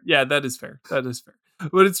is fair. Yeah, that is fair. That is fair.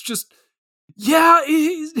 But it's just, yeah,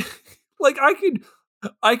 like I could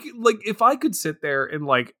like if I could sit there and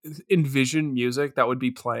like envision music that would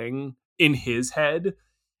be playing in his head,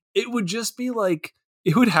 it would just be like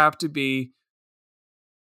it would have to be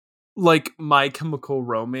like My Chemical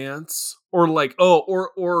Romance or like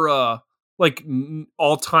like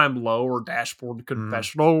All Time Low or Dashboard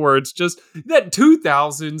Confessional, where it's just that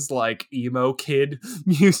 2000s like emo kid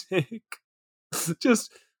music.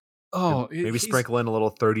 Just maybe sprinkle in a little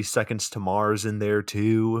 30 Seconds to Mars in there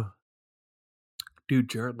too. Dude,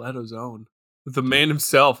 Jared Leto's own. The man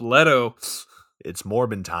himself, Leto. It's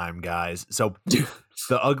Morbin time, guys. So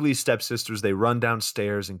the ugly stepsisters, they run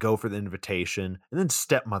downstairs and go for the invitation, and then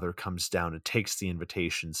stepmother comes down and takes the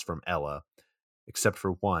invitations from Ella, except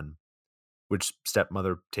for one, which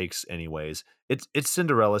stepmother takes anyways. It's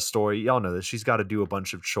Cinderella's story. Y'all know this. She's got to do a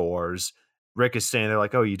bunch of chores. Rick is standing there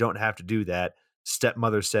like, oh, you don't have to do that.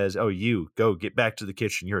 Stepmother says, oh, you go get back to the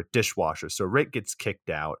kitchen. You're a dishwasher. So Rick gets kicked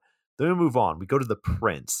out. Then we move on. We go to the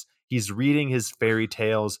prince. He's reading his fairy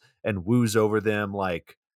tales and woos over them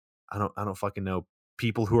like, I don't fucking know,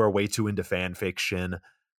 people who are way too into fan fiction.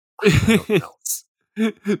 I don't know.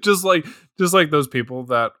 just like those people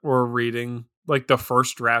that were reading like the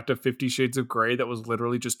first draft of 50 Shades of Grey that was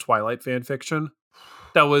literally just Twilight fan fiction.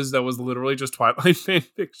 That was literally just Twilight fan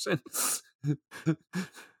fiction.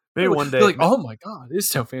 Maybe one day, like, oh my god, it's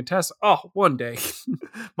so fantastic. Oh, one day,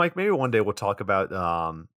 Mike. Maybe one day we'll talk about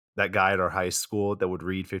that guy at our high school that would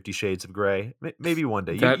read 50 Shades of Grey. Maybe one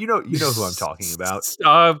day. You know who I'm talking about.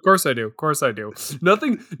 Of course I do. Of course I do.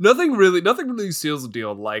 Nothing really seals the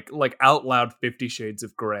deal like out loud 50 Shades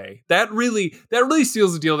of Grey. That really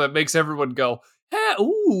seals the deal. That makes everyone go, hey,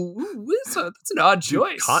 that's an odd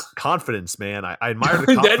choice. Confidence, man. I admire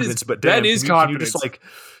the confidence, but damn, can you just like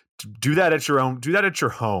do that at your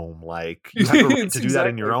home? Like you have a right to do that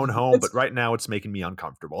in your own home, but right now it's making me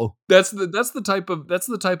uncomfortable. That's the type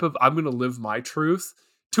of I'm gonna live my truth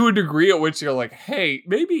to a degree at which you're like, hey,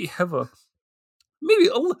 I'm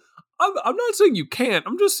not saying you can't.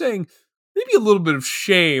 I'm just saying maybe a little bit of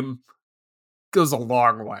shame goes a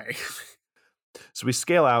long way. So we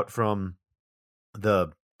scale out from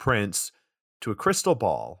the prince to a crystal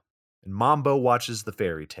ball. And Mambo watches the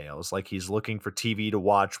fairy tales like he's looking for TV to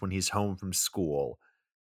watch when he's home from school.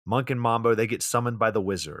 Monk and Mambo, they get summoned by the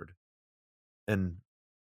wizard. And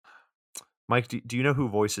Mike, do you know who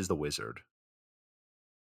voices the wizard?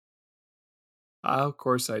 Of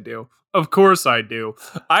course I do. Of course I do.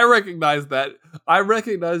 I recognize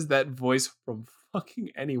that voice from fucking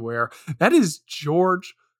anywhere. That is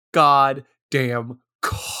George goddamn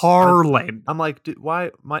Carlin. I'm like, why,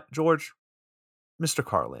 George, Mr.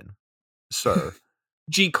 Carlin, sir.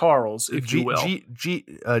 G. Carls, if you will.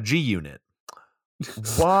 G Unit.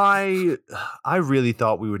 Why? I really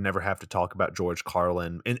thought we would never have to talk about George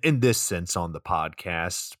Carlin in this sense on the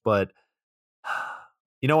podcast, but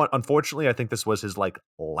you know what? Unfortunately, I think this was his like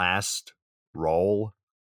last role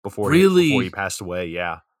before he passed away.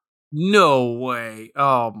 Yeah. No way.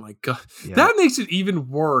 Oh my god. Yeah. That makes it even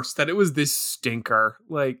worse that it was this stinker.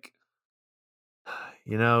 Like,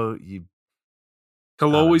 you know,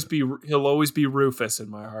 he'll always be Rufus in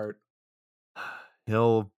my heart.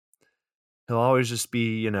 He'll always just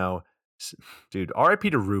be, you know, dude,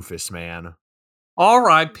 R.I.P. to Rufus, man.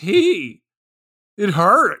 R.I.P. It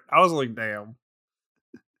hurt. I was like, damn.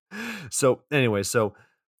 So anyway,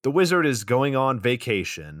 the wizard is going on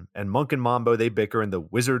vacation, and Monk and Mambo, they bicker, and the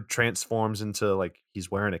wizard transforms into like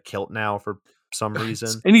he's wearing a kilt now for some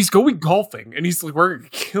reason, and he's going golfing, and he's like wearing a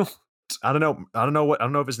kilt. I don't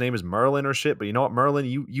know if his name is Merlin or shit, but you know what, Merlin,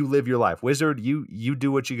 you live your life. Wizard, you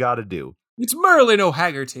do what you got to do. It's Merlin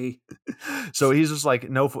O'Haggerty. So he's just like,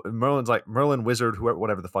 Merlin's like, Merlin Wizard, whoever,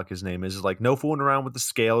 whatever the fuck his name is like, no fooling around with the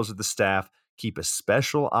scales or the staff. Keep a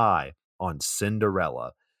special eye on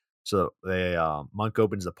Cinderella. So Monk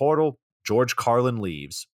opens the portal. George Carlin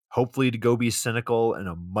leaves, hopefully to go be cynical in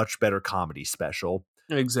a much better comedy special.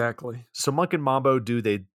 Exactly. So Monk and Mambo do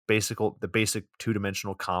the basic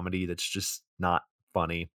two-dimensional comedy that's just not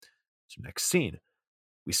funny. So next scene,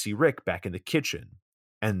 we see Rick back in the kitchen.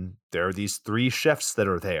 And there are these 3 chefs that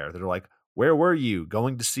are there. They're like, "Where were you?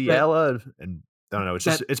 Going to see Ella?" And I don't know. It's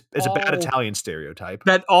a bad Italian stereotype.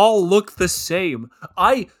 That all look the same.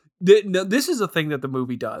 this is a thing that the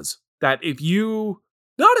movie does. That if you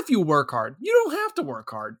work hard, you don't have to work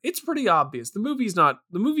hard. It's pretty obvious. The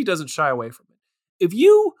movie doesn't shy away from it. If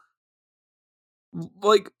you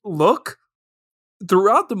like look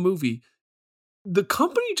throughout the movie, the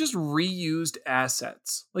company just reused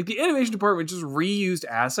assets. Like the animation department just reused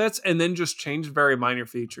assets and then just changed very minor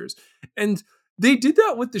features. And they did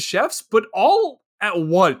that with the chefs, but all at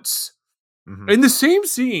once in the same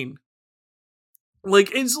scene.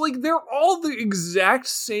 Like it's like they're all the exact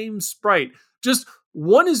same sprite. Just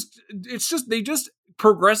one is it's just they just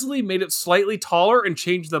progressively made it slightly taller and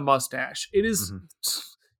changed the mustache. It is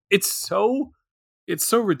it's so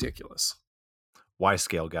ridiculous. Y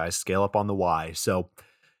scale, guys. Scale up on the Y. So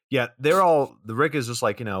yeah, the Rick is just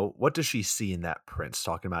like, what does she see in that prince,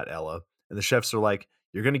 talking about Ella? And the chefs are like,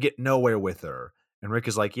 you're going to get nowhere with her. And Rick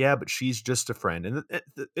is like, yeah, but she's just a friend. And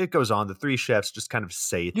it goes on. The three chefs just kind of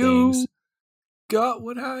say things. Got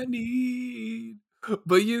what I need,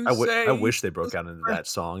 but I wish they broke out into that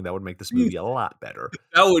song. That would make this movie a lot better.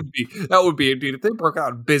 That would be indeed. If they broke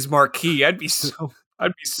out in Bismarck Key, I'd be so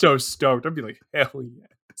stoked. I'd be like, hell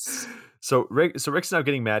yes. So Rick's now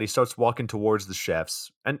getting mad. He starts walking towards the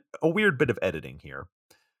chefs, and a weird bit of editing here.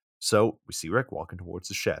 So we see Rick walking towards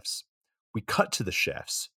the chefs. We cut to the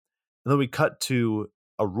chefs, and then we cut to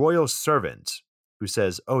a royal servant who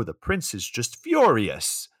says, "Oh, the prince is just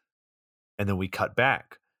furious." And then we cut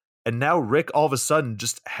back. And now Rick all of a sudden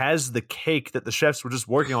just has the cake that the chefs were just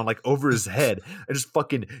working on like over his head and just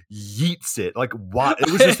fucking yeets it. Like, why? It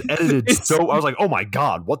was just edited so. I was like, oh my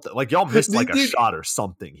God, what the? Like, y'all missed like a shot or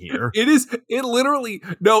something here.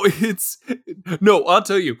 I'll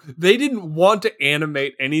tell you, they didn't want to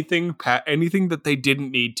animate anything that they didn't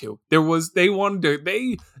need to.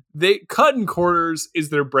 They cut in corners is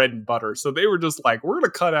their bread and butter. So they were just like, we're going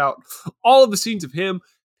to cut out all of the scenes of him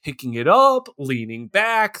picking it up, leaning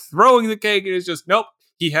back, throwing the cake, and it's just, nope,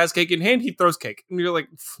 he has cake in hand, he throws cake. And you're like,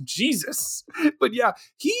 Jesus. But yeah,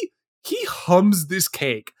 he hums this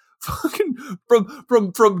cake fucking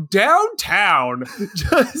from downtown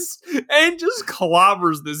just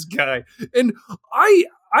clobbers this guy. And I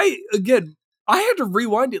had to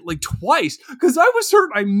rewind it like twice because I was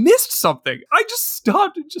certain I missed something. I just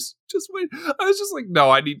stopped and just went. I was just like, no,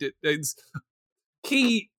 I need to.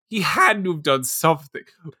 He had to have done something.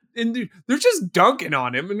 And they're just dunking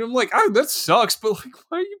on him. And I'm like, oh, that sucks. But like,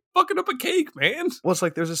 why are you fucking up a cake, man? Well, it's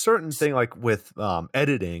like there's a certain thing like with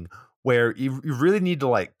editing where you really need to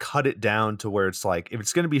like cut it down to where it's like, if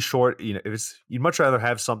it's going to be short, you'd much rather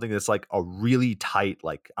have something that's like a really tight,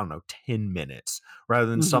 like, I don't know, 10 minutes rather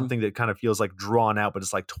than something that kind of feels like drawn out, but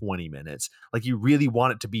it's like 20 minutes. Like you really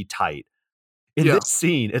want it to be tight. In this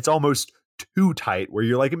scene, it's almost too tight where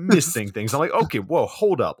you're like missing things. I'm like, okay, whoa,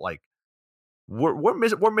 hold up. Like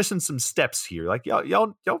we're missing some steps here. Like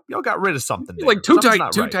y'all got rid of something. There. Like too tight.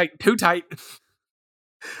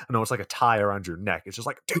 I know it's like a tie around your neck. It's just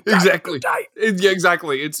like too tight. Yeah,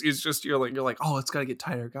 exactly. It's just you're like, oh, it's gotta get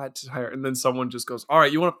tighter, tighter. And then someone just goes, all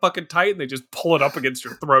right, you want it fucking tight? And they just pull it up against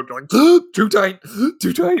your throat. You're like, too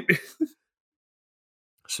tight.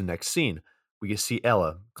 So next scene, we get to see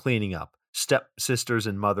Ella cleaning up. Stepsisters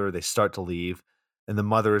and mother, they start to leave, and the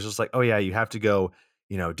mother is just like, oh yeah, you have to go,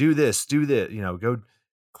 do this, go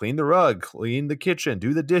clean the rug, clean the kitchen,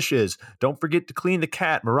 do the dishes, don't forget to clean the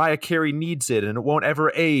cat, Mariah Carey needs it and it won't ever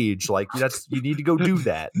age, like you need to go do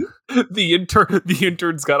that. The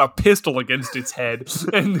intern's got a pistol against its head,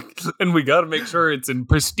 and we got to make sure it's in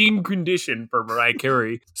pristine condition for Mariah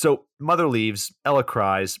Carey. So mother leaves, Ella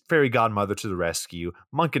cries, fairy godmother to the rescue,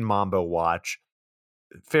 Monk and Mambo watch.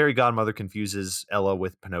 Fairy godmother confuses Ella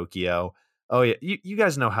with Pinocchio. Oh yeah, you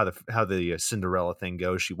guys know how the Cinderella thing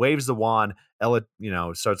goes. She waves the wand. Ella,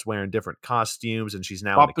 starts wearing different costumes, and she's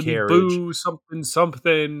now in a carriage. Boo,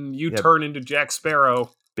 something. You turn into Jack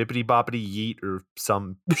Sparrow. Bippity boppity yeet or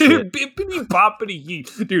some shit. Bippity boppity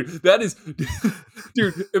yeet, dude. That is,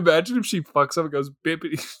 dude. Imagine if she fucks up and goes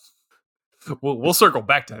bippity. We'll circle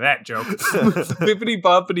back to that joke. Bippity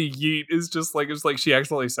boppity yeet is just like she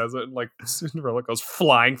accidentally says it and like Cinderella goes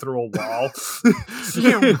flying through a wall.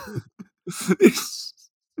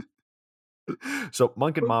 So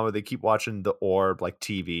Monk and Mama, they keep watching the Orb like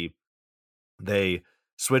TV. They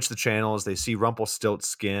switch the channels. They see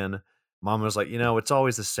Rumpelstiltskin. Mama's like, it's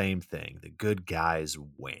always the same thing. The good guys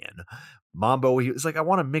win. Mambo, he was like, I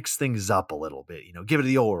want to mix things up a little bit. Give it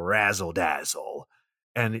the old razzle dazzle.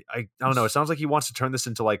 And I don't know. It sounds like he wants to turn this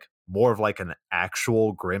into like more of like an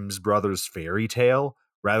actual Grimm's Brothers fairy tale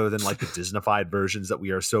rather than like the Disneyfied versions that we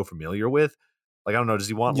are so familiar with. Like, I don't know. Does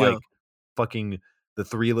he want like fucking the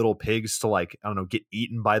three little pigs to like, I don't know, get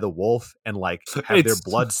eaten by the wolf and like have their It's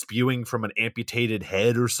blood spewing from an amputated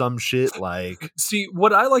head or some shit. Like, See,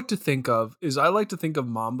 what I like to think of is I like to think of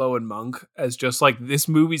Mambo and Monk as just like this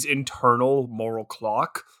movie's internal moral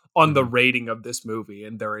clock on the mhm. rating of this movie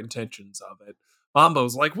and their intentions of it.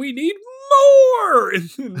 Mambo's like, we need more,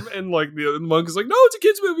 and like the Monk is like, no, it's a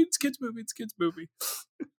kids movie, it's a kids movie, it's a kids movie.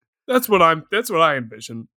 That's what I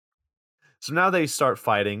envision. So now they start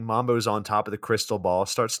fighting. Mambo's on top of the crystal ball,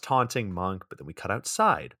 starts taunting Monk, but then we cut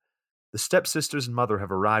outside. The stepsisters and mother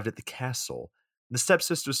have arrived at the castle. The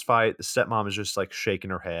stepsisters fight. The stepmom is just like shaking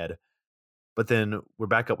her head. But then we're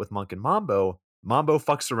back up with Monk and Mambo. Mambo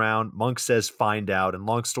fucks around. Monk says, find out. And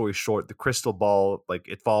long story short, the crystal ball, like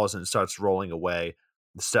it falls and it starts rolling away.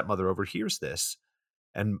 The stepmother overhears this.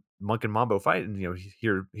 And Monk and Mambo fight, and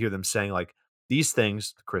hear them saying like, these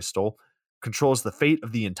things, the crystal, controls the fate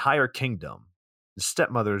of the entire kingdom. The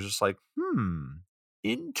stepmother is just like,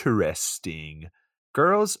 interesting.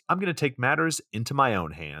 Girls, I'm going to take matters into my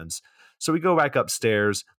own hands. So we go back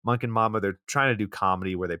upstairs. Monk and Mama, they're trying to do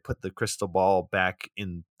comedy where they put the crystal ball back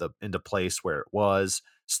into place where it was.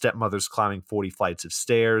 Stepmother's climbing 40 flights of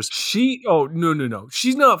stairs. No.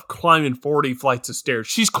 She's not climbing 40 flights of stairs.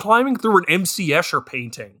 She's climbing through an MC Escher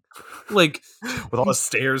painting. Like with all the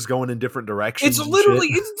stairs going in different directions. It's literally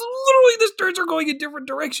the stairs are going in different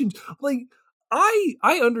directions. Like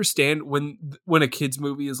I understand when a kids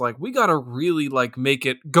movie is like, we gotta really like make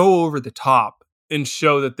it go over the top and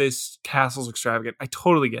show that this castle's extravagant. I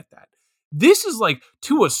totally get that. This is like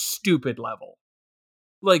to a stupid level.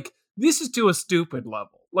 Like this is to a stupid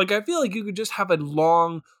level. Like I feel like you could just have a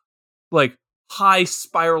long, like high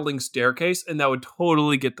spiraling staircase and that would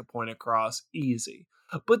totally get the point across easy.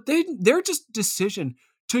 But their just decision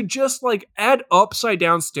to just like add upside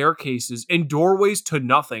down staircases and doorways to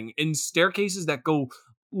nothing and staircases that go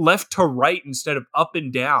left to right instead of up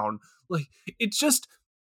and down. Like it just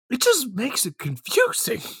makes it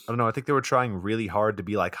confusing. I don't know. I think they were trying really hard to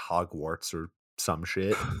be like Hogwarts or some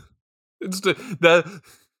shit.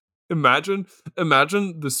 Imagine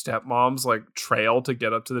the stepmom's like trail to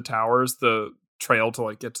get up to the towers, the trail to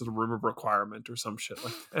like get to the room of requirement or some shit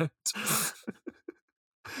like that.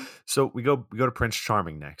 So we go to Prince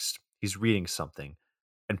Charming next. He's reading something,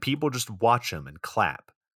 and people just watch him and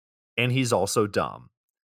clap. And he's also dumb.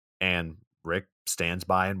 And Rick stands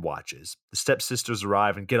by and watches. The stepsisters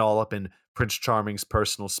arrive and get all up in Prince Charming's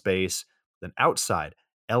personal space. Then outside,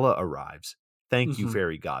 Ella arrives. Thank you,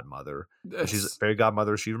 fairy godmother. And she's fairy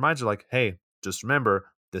godmother. She reminds her like, hey, just remember,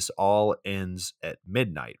 this all ends at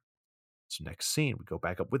midnight. So next scene, we go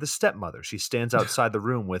back up with the stepmother. She stands outside the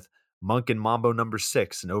room with Monk and Mambo number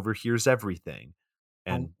 6 and overhears everything.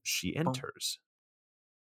 And she enters.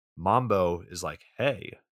 Mambo is like,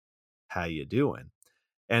 hey, how you doing?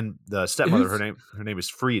 And the stepmother, her name is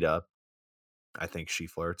Frida. I think she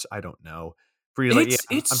flirts. I don't know. Frida's like, yeah,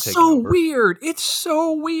 it's I'm taking so over. weird. It's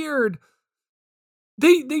so weird.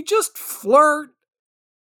 They just flirt,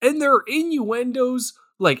 and there are innuendos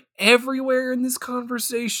like everywhere in this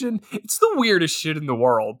conversation. It's the weirdest shit in the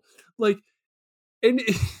world. Like, and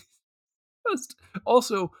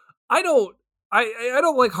also, I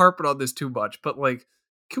don't like harping on this too much, but like,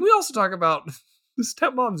 can we also talk about the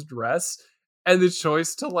stepmom's dress and the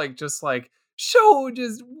choice to like just like show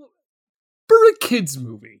just for a kids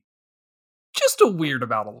movie, just a weird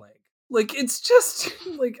amount of leg. Like it's just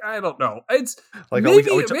like I don't know. It's like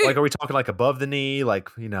are we talking like above the knee, like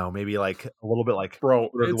maybe like a little bit like bro?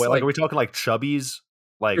 It's like are we talking like chubbies?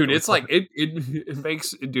 Like dude, it's like it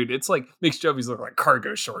makes it's like makes chubbies look like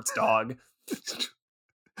cargo shorts, dog.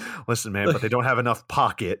 Listen, man, but they don't have enough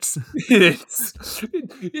pockets.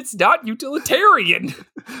 It's not utilitarian.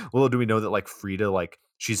 Little do we know that like Frida, like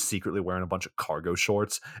she's secretly wearing a bunch of cargo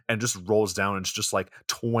shorts and just rolls down and it's just like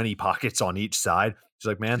 20 pockets on each side. She's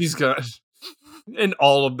like, man, she's got, and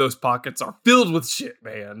all of those pockets are filled with shit,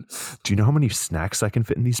 man. Do you know how many snacks I can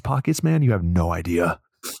fit in these pockets, man? You have no idea.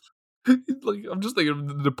 Like I'm just thinking of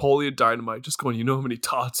the Napoleon Dynamite, just going, you know how many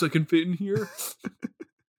tots I can fit in here?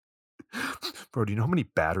 Bro, do you know how many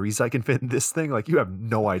batteries I can fit in this thing? Like, you have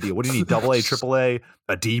no idea. What do you need? AA, AAA,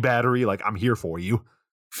 a D battery? Like, I'm here for you.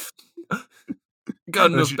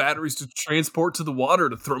 Got enough batteries to transport to the water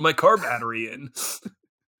to throw my car battery in.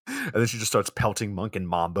 And then she just starts pelting Monk and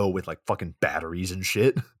Mambo with like fucking batteries and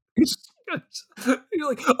shit. You're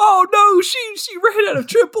like, oh no, she ran out of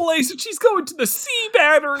AAA, so she's going to the C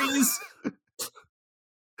batteries.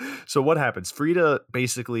 So what happens? Frida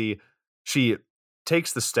basically, she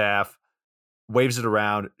takes the staff, waves it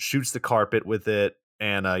around, shoots the carpet with it,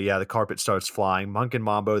 and the carpet starts flying. Monk and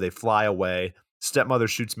Mambo, they fly away. Stepmother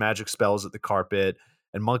shoots magic spells at the carpet.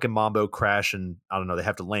 and Monk and Mambo crash, and I don't know, they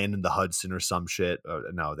have to land in the Hudson or some shit.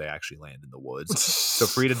 No, they actually land in the woods. So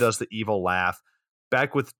Frida does the evil laugh.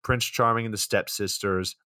 Back with Prince Charming and the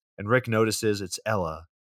stepsisters, and Rick notices it's Ella.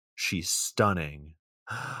 She's stunning.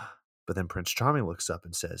 But then Prince Charming looks up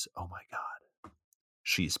and says, "Oh my God,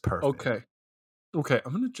 she's perfect." Okay,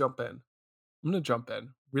 I'm going to jump in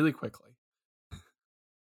really quickly.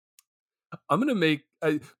 I'm going to make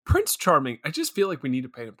Prince Charming. I just feel like we need to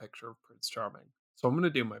paint a picture of Prince Charming. So I'm going to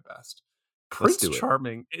do my best. Let's Prince do it.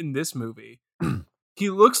 Charming in this movie, he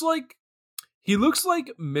looks like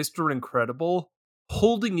Mr. Incredible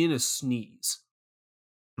holding in a sneeze.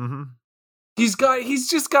 Mm-hmm. He's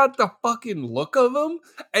just got the fucking look of him,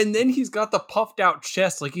 and then he's got the puffed out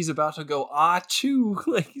chest like he's about to go achoo.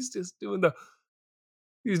 Like he's just doing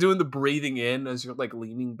the breathing in as you're like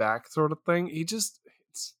leaning back sort of thing.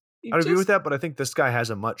 I agree with that, but I think this guy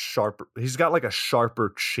has a much sharper. He's got like a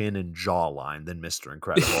sharper chin and jawline than Mr.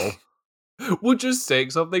 Incredible. We're just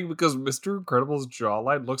saying something because Mr. Incredible's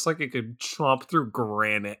jawline looks like it could chomp through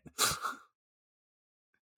granite.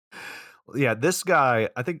 Yeah, this guy,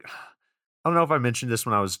 I think, I don't know if I mentioned this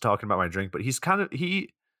when I was talking about my drink, but he's kind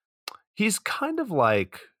of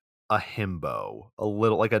like a himbo, a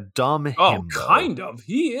little like a dumb himbo. Oh, kind of.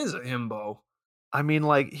 He is a himbo. I mean,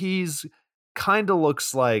 like he's kind of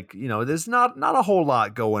looks like, there's not a whole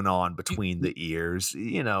lot going on between the ears.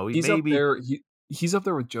 He's maybe up there. He's up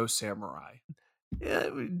there with Joe Samurai. Yeah,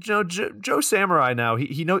 Joe Samurai now.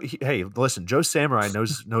 Hey, listen, Joe Samurai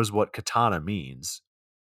knows what katana means.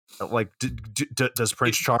 Like, does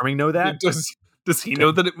Prince Charming know that? Does he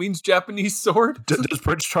know that it means Japanese sword? Does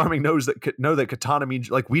Prince Charming know that katana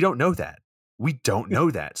means, like, we don't know that. We don't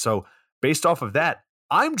know that. So based off of that,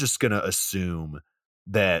 I'm just gonna assume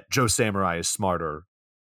that Joe Samurai is smarter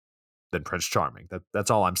than Prince Charming.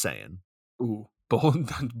 That's all I'm saying. Ooh,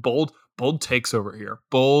 bold takes over here.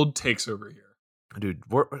 Bold takes over here. Dude,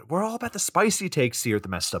 we're all about the spicy takes here at the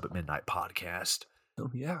Messed Up at Midnight podcast.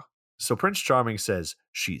 Oh yeah. So Prince Charming says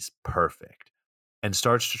she's perfect and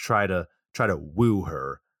starts to try to woo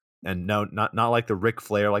her. And no, not like the Ric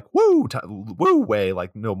Flair, like woo way,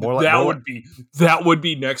 like no more like that would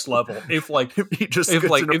be next level. If like he just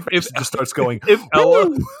just starts going, if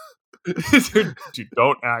Ella dude,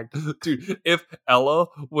 don't act. Dude, if Ella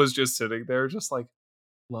was just sitting there just like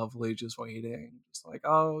lovely, just waiting, just like,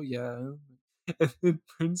 oh yeah. And then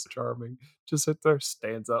Prince Charming just sits there,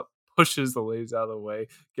 stands up, pushes the ladies out of the way,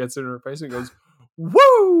 gets in her face and goes,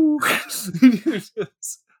 woo!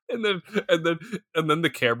 and then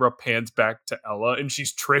the camera pans back to Ella and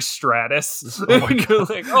she's Trish Stratus. Oh my God.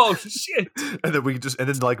 Like, oh shit. And then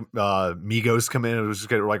Migos come in and just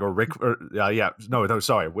get like a Rick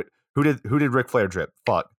sorry. Who did Ric Flair drip?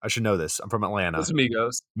 Fuck, I should know this. I'm from Atlanta. That's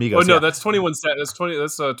Migos. Migos. Oh no, yeah. that's 21. That's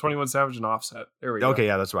 21 Savage and Offset. There we go. Okay,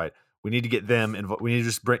 yeah, that's right. We need to get them involved. We need to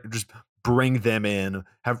just bring them in.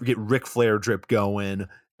 Get Ric Flair drip going,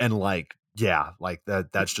 and like that.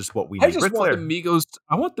 That's just what we need. I just want the Migos.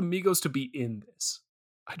 I want the Migos to be in this.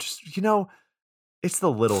 I just it's the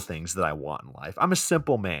little things that I want in life. I'm a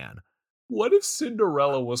simple man. What if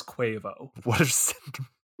Cinderella was Quavo? What if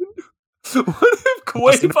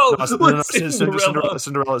Quavo was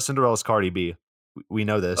Cinderella? Cinderella's Cardi B. We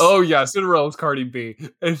know this. Oh yeah, Cinderella's Cardi B,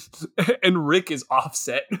 and Rick is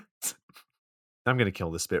Offset. I'm gonna kill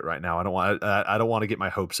this bit right now. I don't want to get my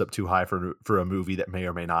hopes up too high for a movie that may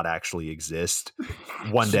or may not actually exist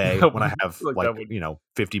one day when I have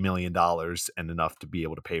 $50 million and enough to be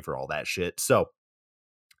able to pay for all that shit. So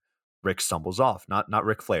Rick stumbles off, not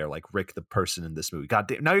Ric Flair, like Rick the person in this movie. God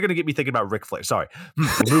damn! Now you're gonna get me thinking about Ric Flair. Sorry.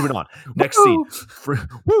 Moving on. Next scene.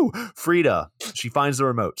 Frida. She finds the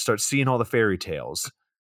remote, starts seeing all the fairy tales,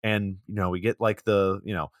 and we get like then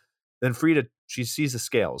Frida, she sees the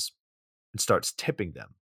scales and starts tipping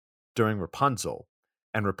them during Rapunzel,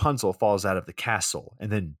 and Rapunzel falls out of the castle and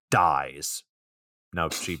then dies. No,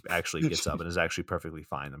 she actually gets up and is actually perfectly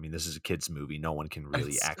fine. I mean, this is a kid's movie. No one can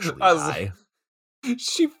really actually die.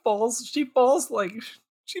 She falls like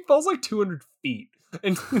 200 feet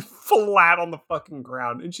and flat on the fucking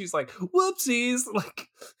ground, and she's like, whoopsies,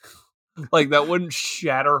 like that wouldn't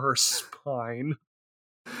shatter her spine.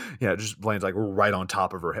 Yeah, it just lands like right on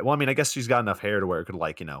top of her head. Well, I mean, I guess she's got enough hair to where it could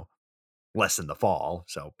lessen the fall.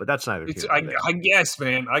 So, but that's neither here nor there. I guess,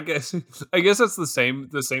 man. I guess that's the same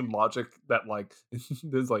logic that like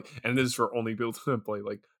there's like, and this is for only people to play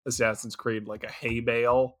like Assassin's Creed, like a hay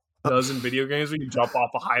bale does in video games when you jump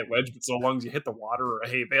off a high ledge, but so long as you hit the water or a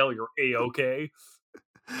hay bale, you're A-okay.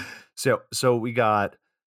 So we go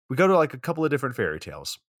to like a couple of different fairy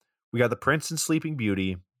tales. We got the Prince and Sleeping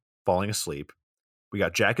Beauty falling asleep. We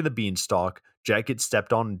got Jack and the Beanstalk. Jack gets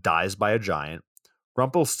stepped on and dies by a giant.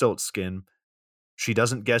 Rumpelstiltskin, she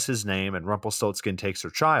doesn't guess his name, and Rumpelstiltskin takes her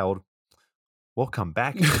child. We'll come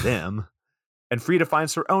back to them. And Frida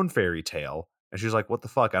finds her own fairy tale, and she's like, "What the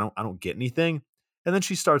fuck? I don't get anything." And then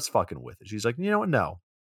she starts fucking with it. She's like, "You know what? No,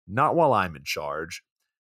 not while I'm in charge."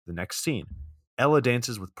 The next scene, Ella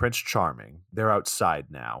dances with Prince Charming. They're outside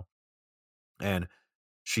now, and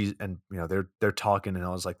they're talking, and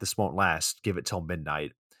Ella's like, "This won't last. Give it till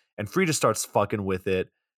midnight." And Frida starts fucking with it,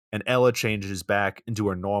 and Ella changes back into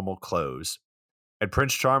her normal clothes. And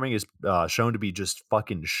Prince Charming is shown to be just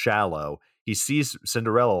fucking shallow. He sees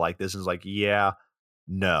Cinderella like this and is like, "Yeah,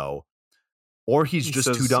 no." Or he's He just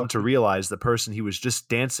says too dumb to something. realize the person he was just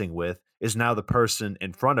dancing with is now the person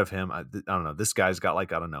in front of him. I don't know. This guy's got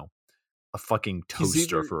like, I don't know, a fucking He's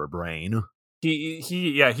toaster either for a brain.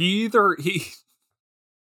 he either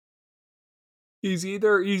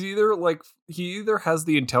has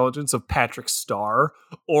the intelligence of Patrick Starr,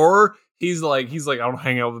 or he's like I don't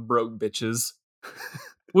hang out with broke bitches.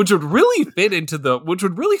 Which would really fit into the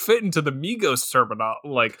Migos terminal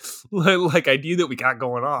like idea that we got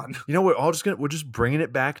going on. You know, we're just bringing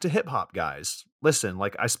it back to hip hop, guys. Listen,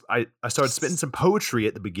 like I started spitting some poetry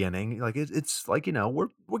at the beginning. Like it's like, you know, we're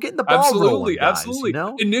getting the ball rolling, guys. Absolutely. You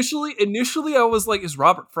know, Initially, I was like, is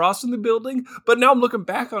Robert Frost in the building? But now I'm looking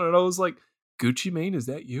back on it, I was like, Gucci Mane, is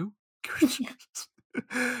that you?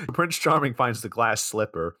 Prince Charming finds the glass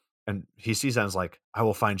slipper. And he sees that and is like, "I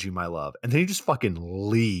will find you, my love." And then he just fucking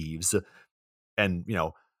leaves. And, you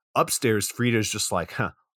know, upstairs, Frida's just like,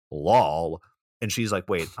 "Huh, lol." And she's like,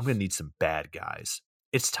 "Wait, I'm going to need some bad guys.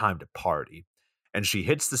 It's time to party." And she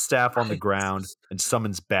hits the staff on the ground and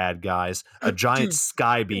summons bad guys. A giant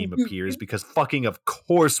sky beam appears because fucking of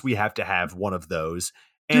course we have to have one of those.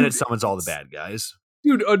 And it summons all the bad guys.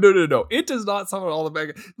 Dude, oh, no. It does not summon all the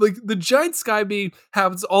bad guys. Like, the giant sky beam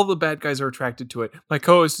happens, all the bad guys are attracted to it. My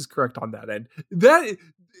co-host is correct on that end.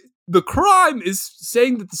 The crime is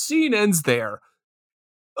saying that the scene ends there.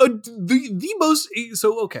 Okay.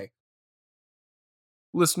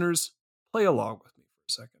 Listeners, play along with me for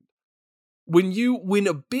a second. When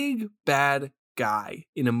a big bad guy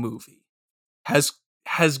in a movie has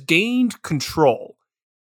gained control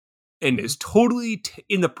and is totally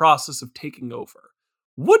in the process of taking over,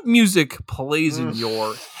 what music plays in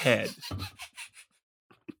your head?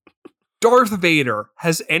 Darth Vader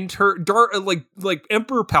has entered, like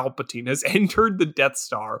Emperor Palpatine has entered the Death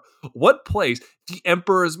Star. What plays? The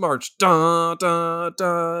Emperor's March. Da da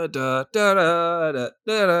da da da da da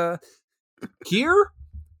da. Here,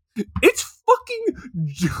 it's fucking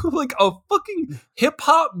like a fucking hip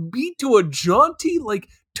hop beat to a jaunty like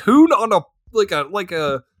tune on a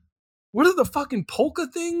what are the fucking polka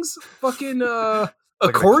things? Fucking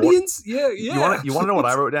accordions? Yeah. You want to know what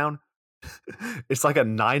I wrote down? It's like a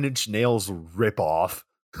 9 Inch Nails ripoff.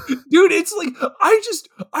 Dude, it's like I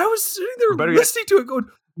was sitting there listening to it going,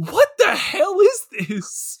 what the hell is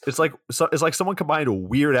this? It's like someone combined a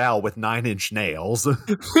Weird Al with 9 Inch Nails.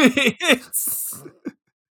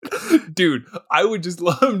 Dude, I would just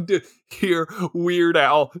love to hear Weird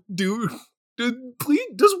Al do. Please,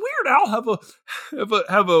 does Weird Al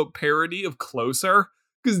have a parody of Closer?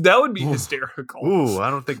 Because that would be hysterical. Ooh,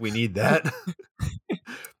 I don't think we need that.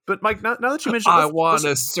 But Mike, now that you mentioned, I want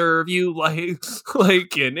to serve you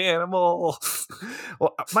like an animal.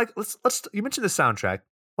 Well, Mike, let's. You mentioned the soundtrack.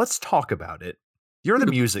 Let's talk about it. You're the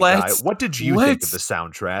music guy. What did you think of the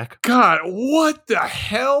soundtrack? God, what the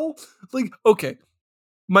hell? Like, okay,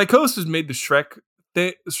 my co-host has made the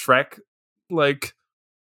Shrek like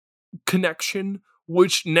connection,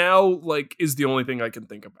 which now like is the only thing I can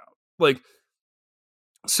think about. Like,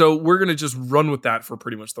 so we're gonna just run with that for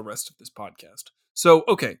pretty much the rest of this podcast. So,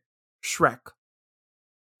 okay, Shrek.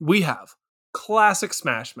 We have classic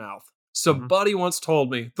Smash Mouth. Somebody once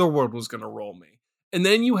told me the world was gonna roll me. And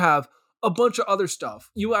then you have a bunch of other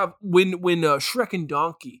stuff. You have when Shrek and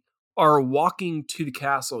Donkey are walking to the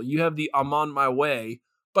castle, you have the "I'm on my way"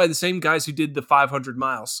 by the same guys who did the 500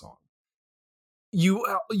 Miles song. You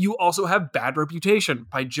also have "Bad Reputation"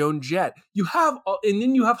 by Joan Jett. And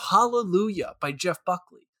then you have "Hallelujah" by Jeff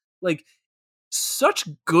Buckley. Like, such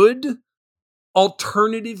good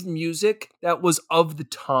alternative music that was of the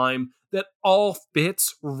time that all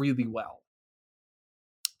fits really well.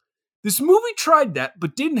 This movie tried that,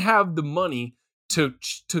 but didn't have the money to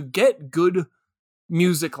get good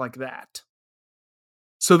music like that.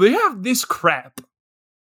 So they have this crap.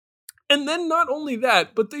 And then not only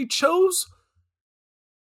that, but they chose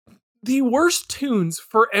the worst tunes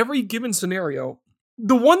for every given scenario.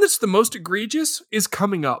 The one that's the most egregious is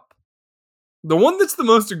coming up. And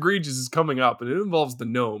it involves the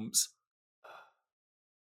gnomes.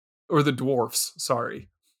 Or the dwarfs, sorry.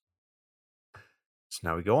 So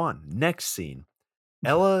now we go on. Next scene.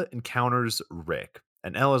 Ella encounters Rick,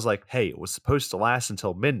 and Ella's like, hey, it was supposed to last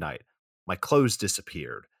until midnight. My clothes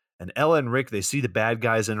disappeared. And Ella and Rick, they see the bad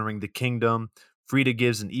guys entering the kingdom. Frida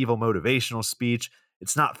gives an evil motivational speech.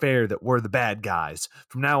 It's not fair that we're the bad guys.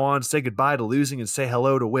 From now on, say goodbye to losing and say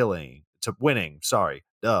hello to winning. Sorry.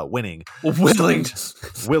 Winning. Willing.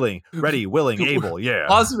 Willing. Ready, willing, able. Yeah.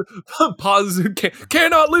 Positive.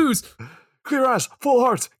 Cannot lose. Clear eyes, full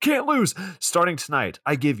hearts, can't lose. Starting tonight,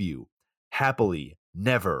 I give you happily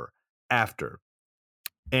never after.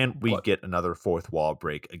 And we get another fourth wall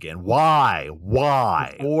break again. Why?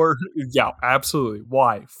 Or yeah, absolutely.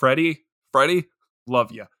 Why? Freddie,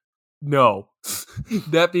 love you. No.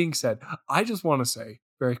 That being said, I just want to say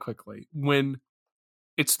very quickly, when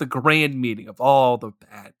it's the grand meeting of all the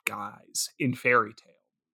bad guys in fairy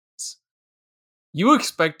tales, you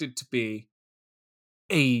expect it to be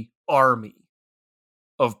a army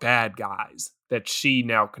of bad guys that she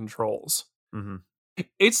now controls. Mm-hmm.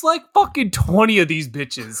 It's like fucking 20 of these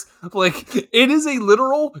bitches. Like, it is a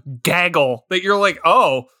literal gaggle that you're like,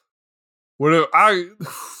 oh,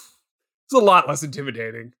 it's a lot less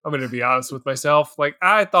intimidating. I'm going to be honest with myself. Like,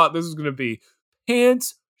 I thought this was going to be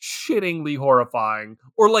pants shittingly horrifying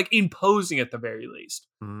or like imposing at the very least.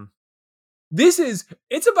 Mm-hmm.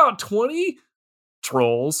 It's about 20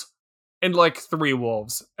 trolls and like 3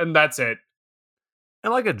 wolves, and that's it.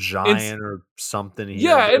 And like a giant or something.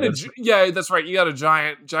 Yeah, that's right. You got a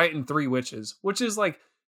giant and 3 witches, which is like,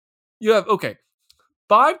 you have,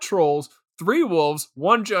 5 trolls, 3 wolves,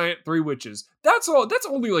 1 giant, 3 witches. That's all. That's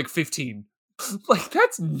only like 15. Like,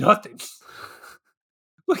 that's nothing.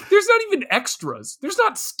 Like, there's not even extras. There's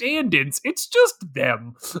not stand-ins. It's just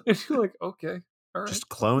them. And you're like, okay. All right. Just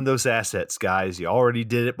clone those assets, guys. You already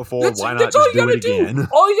did it before. Why not just do it again?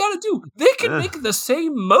 All you gotta do. They can make the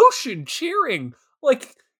same motion cheering.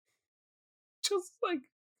 Like, just like,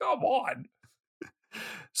 come on.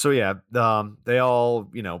 So yeah, they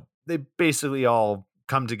all, they basically all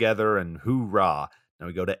come together and hoorah. Now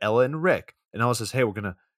we go to Ella and Rick. And Ella says, hey, we're going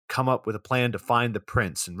to come up with a plan to find the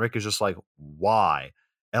prince. And Rick is just like, why?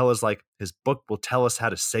 Ella's like, his book will tell us how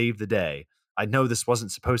to save the day. I know this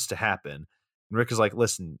wasn't supposed to happen. And Rick is like,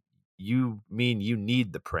 listen, you mean you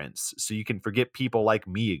need the prince so you can forget people like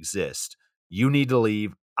me exist. You need to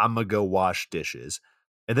leave. I'm going to go wash dishes.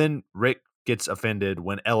 And then Rick gets offended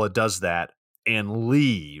when Ella does that and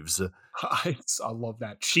leaves. I love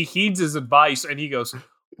that. She heeds his advice and he goes,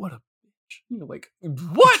 what a bitch. You're like,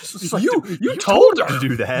 what? Like, you told her to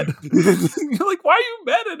do that. You're like, why are you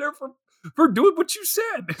mad at her for doing what you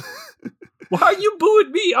said? Why are you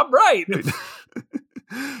booing me? I'm right.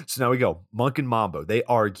 So now we go. Monk and Mambo, they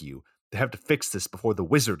argue. They have to fix this before the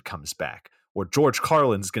wizard comes back, or George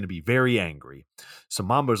Carlin's going to be very angry. So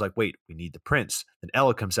Mambo's like, wait, we need the prince. Then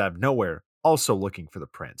Ella comes out of nowhere, also looking for the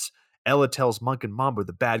prince. Ella tells Monk and Mambo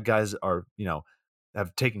the bad guys are,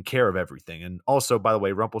 have taken care of everything. And also, by the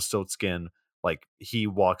way, Rumpelstiltskin, like, he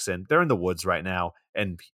walks in. They're in the woods right now,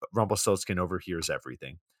 and Rumpelstiltskin overhears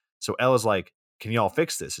everything. So Ella's like, can y'all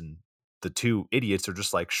fix this? And the 2 idiots are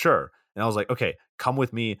just like, sure. And I was like, okay, come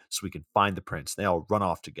with me so we can find the prince. They all run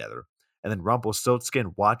off together. And then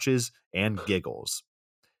Rumpelstiltskin watches and giggles.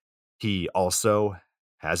 He also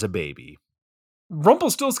has a baby.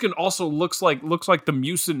 Rumpelstiltskin also looks like the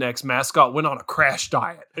Mucinex mascot went on a crash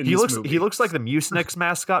diet. He looks like the Mucinex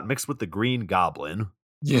mascot mixed with the Green Goblin.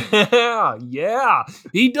 Yeah.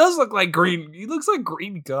 He does look like Green. He looks like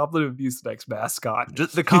Green Goblin of Mucinex mascot.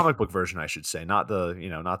 Just the comic book version, I should say, not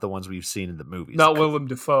the ones we've seen in the movies. Not Willem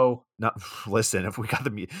Dafoe. Listen, if we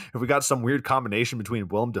got some weird combination between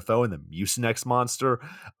Willem Dafoe and the Mucinex monster,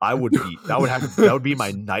 that would be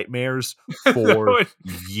my nightmares for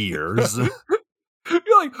years.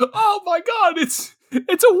 You're like, oh my god, it's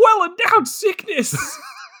a well-endowed sickness.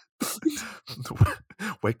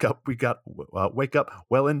 Wake up, wake up,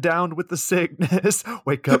 well endowed with the sickness.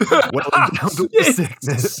 Wake up, well endowed with the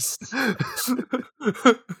sickness.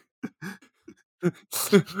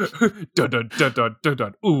 Dun dun dun dun dun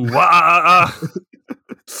dun. Ooh, ah.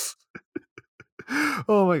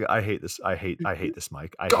 Oh my god, I hate this. I hate this,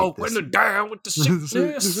 Mike. Going down with the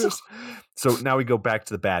sickness. So now we go back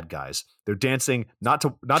to the bad guys. They're dancing not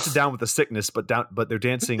to down with the sickness, but they're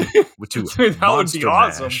dancing to that would be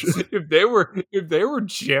awesome mash. if they were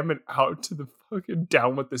jamming out to the fucking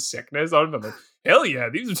down with the sickness. I don't know. Hell yeah,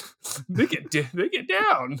 they get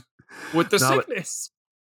down with the sickness.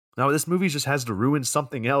 Now this movie just has to ruin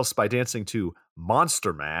something else by dancing to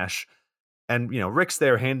Monster Mash. And, Rick's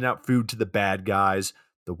there handing out food to the bad guys.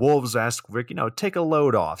 The wolves ask Rick, take a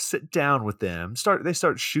load off, sit down with them. They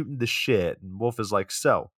start shooting the shit. And Wolf is like,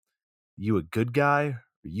 so, you a good guy or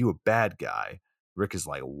you a bad guy? Rick is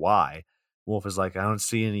like, why? Wolf is like, I don't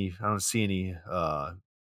see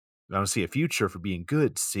a future for being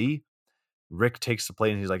good, see? Rick takes the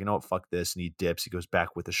plate and he's like, you know what, fuck this. And he dips. He goes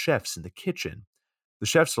back with the chefs in the kitchen. The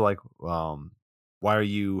chefs are like, why are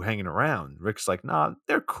you hanging around? Rick's like, nah,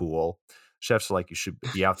 they're cool. Chefs are like, you should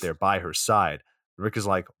be out there by her side. Rick is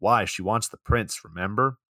like, why? She wants the prince,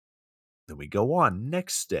 remember? Then we go on.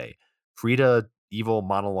 Next day, Frida evil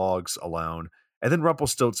monologues alone. And then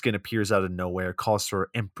Rumpelstiltskin appears out of nowhere, calls her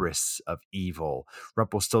Empress of Evil.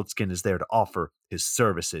 Rumpelstiltskin is there to offer his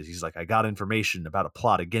services. He's like, I got information about a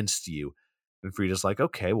plot against you. And Frida's like,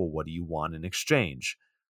 okay, well, what do you want in exchange?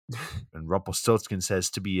 And Rumpelstiltskin says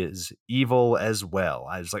to be as evil as well.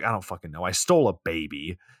 I was like, I don't fucking know. I stole a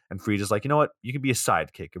baby. And Frida's like, you know what? You can be a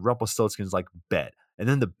sidekick. And Rumpelstiltskin's like, bet. And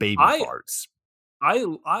then the baby farts.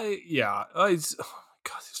 Oh my God,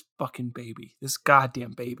 this fucking baby. This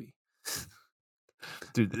goddamn baby.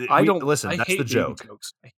 Dude, listen, that's the joke.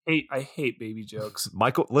 Jokes. I hate baby jokes.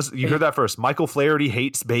 Michael, listen, you heard that first. Michael Flaherty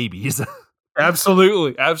hates babies.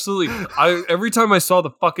 Absolutely. Every time I saw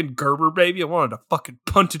the fucking Gerber baby, I wanted to fucking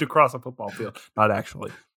punt it across a football field. Not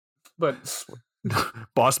actually, but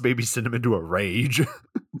Boss Baby sent him into a rage.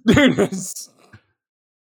 It's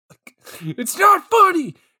not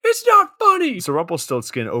funny. It's not funny. So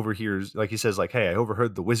Rumpelstiltskin overhears, like he says, like, hey, I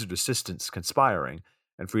overheard the wizard assistants conspiring.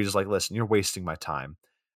 And Frida's like, listen, you're wasting my time.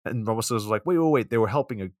 And Rumpelstiltskin's like, wait. They were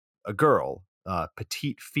helping a girl,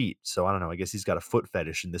 petite feet. So I don't know. I guess he's got a foot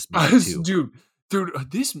fetish in this movie too.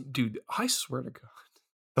 Dude, I swear to God.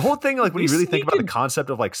 The whole thing, like when you really think about the concept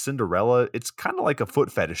of like Cinderella, it's kind of like a foot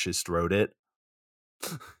fetishist wrote it.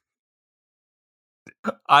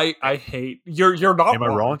 I hate you're not. Am I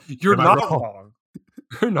wrong? You're not wrong.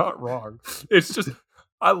 You're not wrong. It's just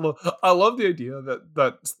I love the idea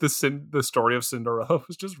that the story of Cinderella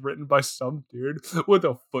was just written by some dude with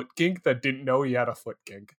a foot kink that didn't know he had a foot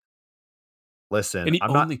kink. Listen, and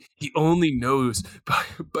he only knows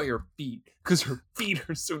by her feet because her feet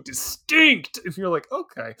are so distinct. And you're like,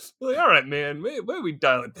 okay, you're like, all right, man, maybe we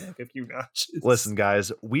dial it back a few notches. Listen, guys,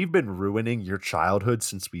 we've been ruining your childhood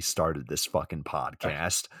since we started this fucking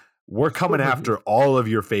podcast. We're coming after all of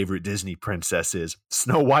your favorite Disney princesses.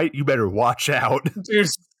 Snow White, you better watch out. Dude,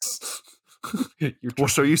 we'll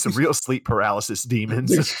show you some real sleep paralysis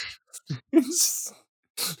demons.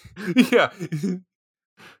 Yeah.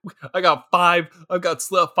 I've got 5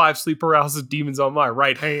 sleep paralysis demons on my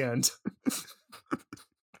right hand.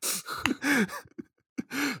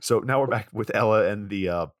 So now we're back with Ella and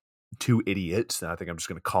the two idiots. And I think I'm just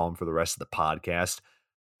going to call them for the rest of the podcast.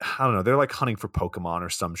 I don't know. They're like hunting for Pokemon or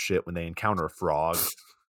some shit when they encounter a frog.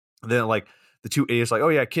 And then like the two idiots like, oh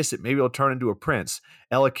yeah, kiss it. Maybe it'll turn into a prince.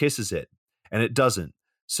 Ella kisses it and it doesn't.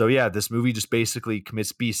 So yeah, this movie just basically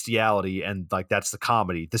commits bestiality and like that's the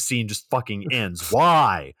comedy. The scene just fucking ends.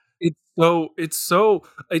 Why?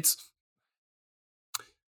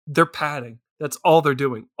 They're padding. That's all they're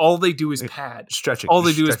doing. All they do is pad. Stretching. All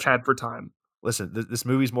they do is pad for time. Listen, this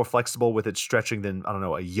movie's more flexible with its stretching than, I don't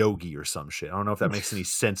know, a yogi or some shit. I don't know if that makes any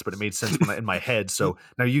sense, but it made sense in my head. So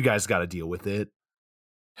now you guys got to deal with it.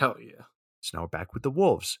 Hell yeah. So now we're back with the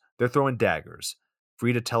wolves. They're throwing daggers.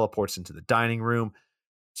 Frida teleports into the dining room.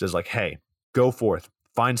 Says like, hey, go forth,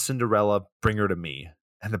 find Cinderella, bring her to me.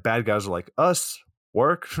 And the bad guys are like, us?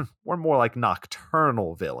 Work? We're more like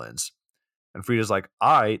nocturnal villains. And Frida's like,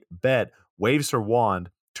 all right, bet. Waves her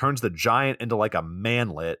wand, turns the giant into like a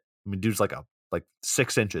manlet. I mean, dude's like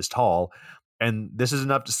 6 inches tall. And this is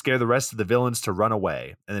enough to scare the rest of the villains to run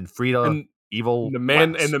away. And then Frida, evil. And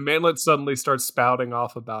the manlet suddenly starts spouting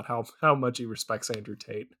off about how much he respects Andrew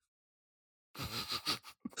Tate.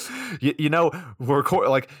 You know, we're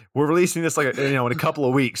releasing this in a couple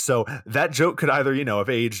of weeks, so that joke could either have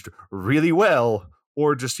aged really well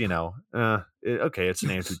or just okay, it's an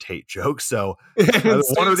Andrew Tate joke, so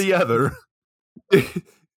one or the other.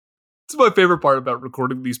 It's my favorite part about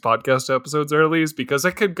recording these podcast episodes early is because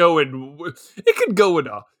it could go in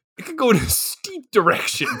a steep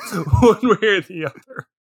direction one way or the other.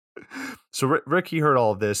 So Rick, he heard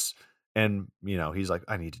all of this, and he's like,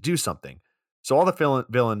 I need to do something. So all the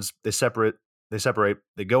villains, they separate,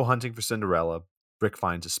 they go hunting for Cinderella. Rick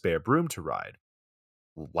finds a spare broom to ride,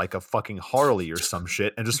 like a fucking Harley or some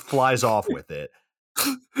shit, and just flies off with it.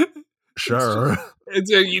 Sure.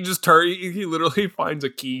 He literally finds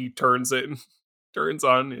a key, turns it, turns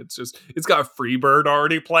on. It's got Freebird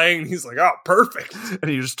already playing. He's like, oh, perfect.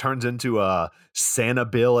 And he just turns into Santa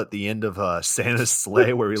Bill at the end of Santa's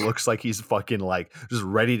sleigh, where he looks like he's fucking like just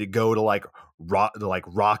ready to go to like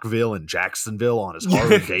Rockville and Jacksonville on his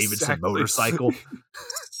Harley Davidson motorcycle.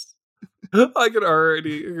 I can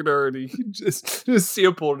already just see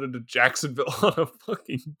him pulling into Jacksonville on a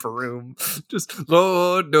fucking broom. Just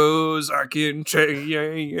Lord knows I can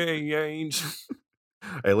change.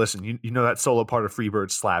 Hey, listen, you know that solo part of Freebird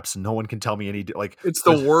slaps, and no one can tell me any like. It's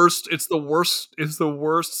the worst. It's the worst. It's the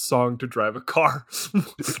worst song to drive a car.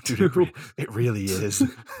 Dude, it really is.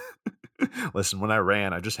 Listen, when I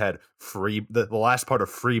ran, I just had the last part of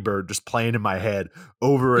Freebird just playing in my head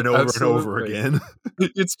over and over and over again.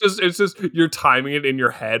 It's just you're timing it in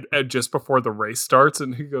your head just before the race starts,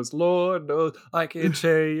 and he goes, "Lord knows I can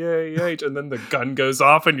change," and then the gun goes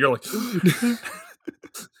off, and you're like,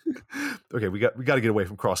 "Okay, we got to get away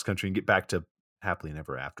from cross country and get back to happily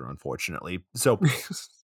never after." Unfortunately, so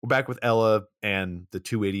we're back with Ella and the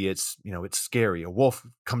two idiots. You know, it's scary. A wolf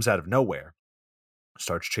comes out of nowhere,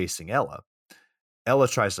 starts chasing Ella. Ella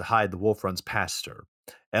tries to hide. The wolf runs past her.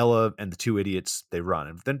 Ella and the two idiots, they run.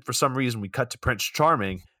 And then for some reason, we cut to Prince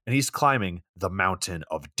Charming, and he's climbing the mountain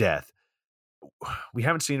of death. We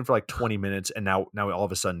haven't seen him for like 20 minutes, and now all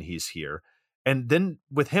of a sudden he's here. And then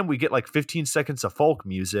with him, we get like 15 seconds of folk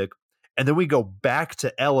music, and then we go back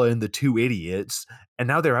to Ella and the two idiots, and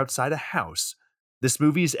now they're outside a house. This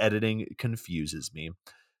movie's editing confuses me.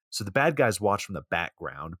 So the bad guys watch from the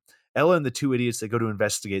background. Ella and the two idiots, they go to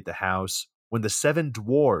investigate the house when the 7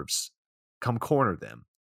 dwarves come corner them.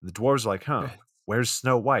 The dwarves are like, huh, where's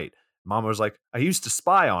Snow White? Mama was like, I used to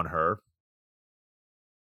spy on her.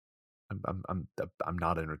 I'm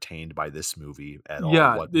not entertained by this movie at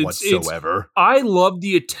all whatsoever. I love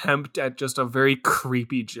the attempt at just a very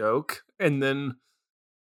creepy joke, and then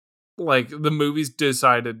like the movies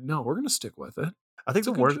decided, no, we're gonna stick with it. I think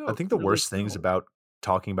the worst things about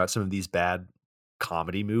talking about some of these bad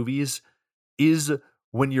comedy movies is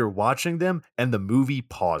when you're watching them and the movie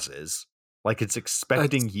pauses, like it's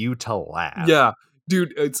expecting you to laugh. Yeah,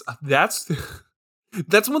 dude,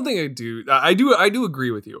 that's one thing I do. I do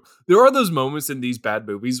agree with you. There are those moments in these bad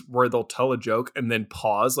movies where they'll tell a joke and then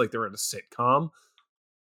pause like they're in a sitcom,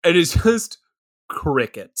 and it's just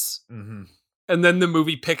crickets. Mm-hmm. And then the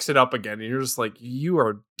movie picks it up again, and you're just like, you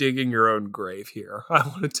are digging your own grave here. I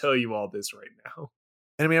want to tell you all this right now.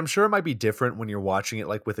 And I mean, I'm sure it might be different when you're watching it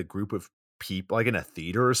like with a group of people, like in a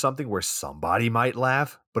theater or something where somebody might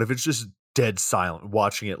laugh. But if it's just dead silent,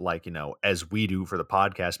 watching it like, you know, as we do for the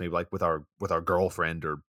podcast, maybe like with our girlfriend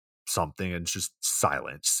or something, and it's just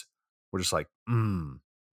silence. We're just like,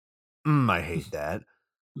 I hate that.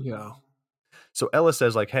 Yeah. So Ella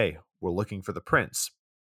says like, hey, we're looking for the prince.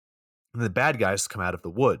 And the bad guys come out of the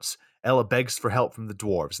woods. Ella begs for help from the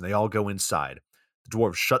dwarves, and they all go inside. The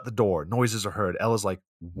dwarves shut the door. Noises are heard. Ella's like,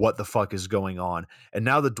 what the fuck is going on? And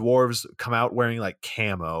now the dwarves come out wearing like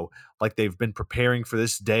camo, like they've been preparing for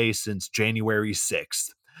this day since January 6th.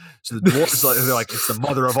 So the dwarves, they're like, it's the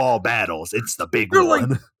mother of all battles. It's the big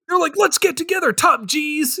one. They're like, let's get together, top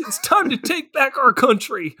G's. It's time to take back our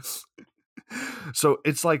country. So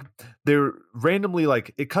it's like they're randomly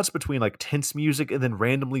like it cuts between like tense music and then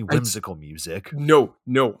randomly whimsical music. No,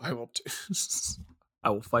 I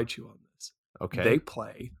will fight you on this. Okay. They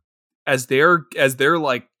play as they're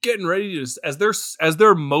like getting ready to as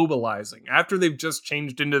they're mobilizing after they've just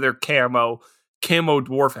changed into their camo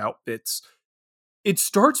dwarf outfits. It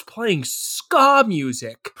starts playing ska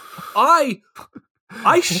music. I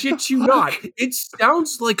shit you not. It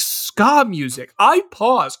sounds like ska music. I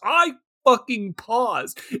fucking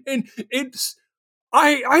pause, and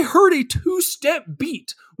I heard a 2-step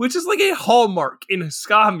beat, which is like a hallmark in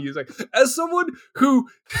ska music. As someone who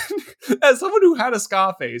had a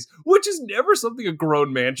ska phase, which is never something a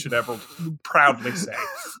grown man should ever proudly say,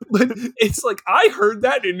 but it's like I heard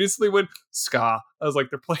that and instantly went ska. I was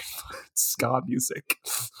like, they're playing ska music.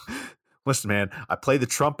 Listen, man, I play the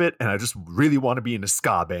trumpet and I just really want to be in a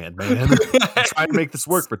ska band, man. I'm trying to make this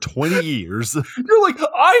work for 20 years. You're like,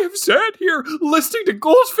 I have sat here listening to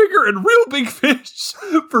Goldfinger and Real Big Fish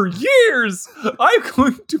for years. I'm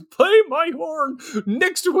going to play my horn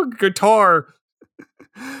next to a guitar.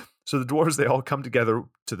 So the dwarves, they all come together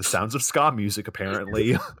to the sounds of ska music,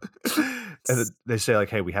 apparently. And they say,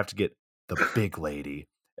 like, hey, we have to get the big lady.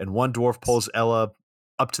 And one dwarf pulls Ella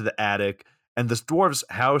up to the attic, and this dwarf's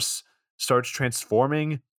house starts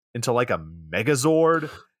transforming into like a megazord,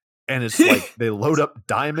 and it's like they load up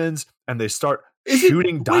diamonds and they start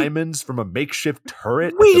shooting diamonds from a makeshift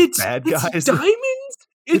turret. Wait, bad guys. It's diamonds?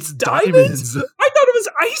 It's diamonds? I thought it was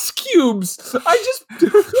ice cubes. I just thought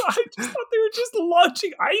they were just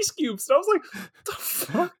launching ice cubes. And I was like, what the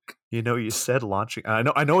fuck? You know, you said launching.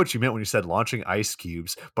 I know what you meant when you said launching ice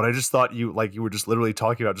cubes, but I just thought you were just literally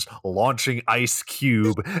talking about just launching ice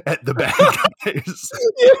cube at the bad guys.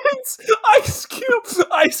 It's ice cube.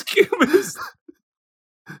 Ice cube is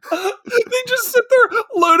just sit there,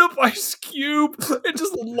 load up Ice Cube, and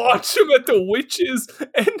just launch him at the witches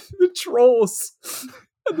and the trolls.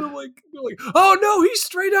 And they're like, oh no, he's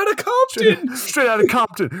straight out of Compton. Straight out of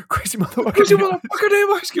Compton. Crazy motherfucker. Crazy motherfucker named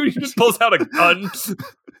Ice Cube. He just pulls out a gun.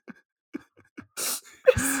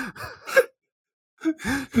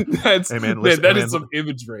 That's, hey man, listen, that is some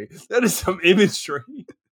imagery. That is some imagery.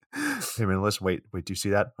 Hey man, listen, wait, do you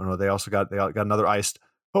see that? Oh no, they got another iced.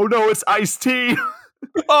 Oh no, it's iced tea.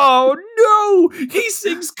 Oh no, he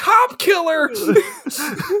sings Cop Killer.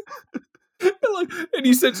 And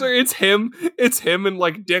he sits there, it's him and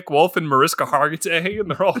like Dick Wolf and Mariska Hargitay,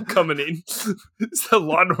 and they're all coming in. It's the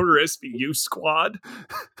Law and Order SVU squad.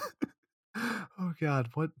 Oh God,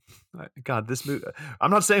 what? God, this movie. I'm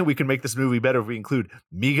not saying we can make this movie better if we include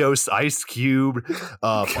Migos, Ice Cube,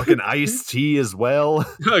 fucking Ice T as well,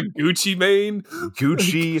 Gucci Mane,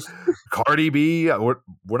 Gucci, Cardi B.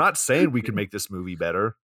 We're not saying we can make this movie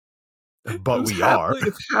better, but we are.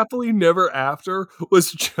 If Happily Never After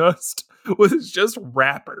was just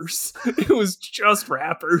rappers, it was just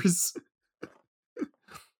rappers.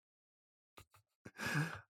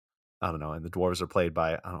 I don't know, and the dwarves are played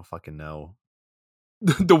by I don't fucking know.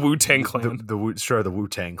 The Wu-Tang Clan. The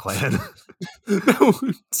Wu-Tang Clan.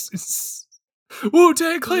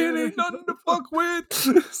 Wu-Tang Clan ain't nothing to fuck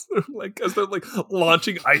with. Like, as they're like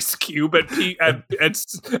launching Ice Cube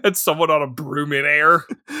at someone on a broom in air.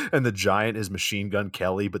 And the giant is Machine Gun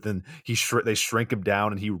Kelly, but then they shrink him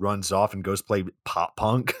down and he runs off and goes play pop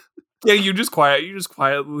punk. Yeah, you just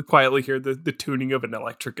quietly hear the tuning of an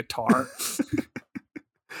electric guitar.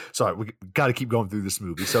 Sorry, we got to keep going through this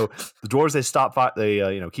movie. So the dwarves,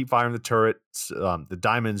 they keep firing the turrets, the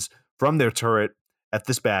diamonds from their turret at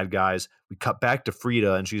this bad guys. We cut back to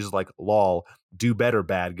Frida, and she's like, "Lol, do better,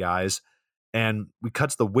 bad guys." And we cut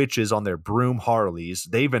to the witches on their broom Harleys.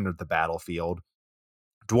 They've entered the battlefield.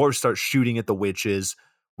 Dwarves start shooting at the witches.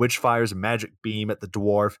 Witch fires a magic beam at the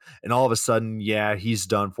dwarf, and all of a sudden, yeah, he's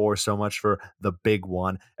done for. So much for the big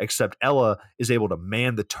one. Except Ella is able to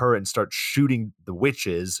man the turret and start shooting the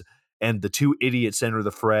witches, and the two idiots enter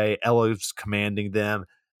the fray. Ella's commanding them.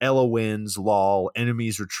 Ella wins, lol,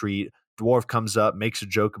 enemies retreat. Dwarf comes up, makes a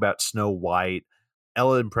joke about Snow White.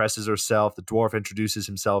 Ella impresses herself. The dwarf introduces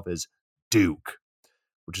himself as Duke,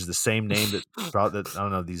 which is the same name that I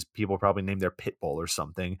don't know, these people probably named their pit bull or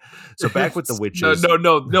something. So back with the witches.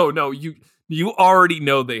 No. You already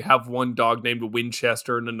know they have one dog named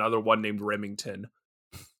Winchester and another one named Remington.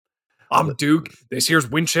 I'm Duke. This here's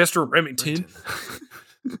Winchester Remington.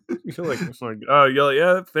 You're like,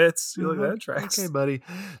 yeah, it fits. You're like, that tracks. Okay, buddy.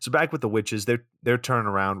 So back with the witches, they're turning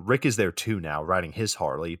around. Rick is there too now, riding his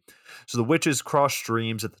Harley. So the witches cross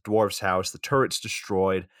streams at the dwarf's house. The turret's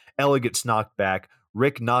destroyed. Ella gets knocked back.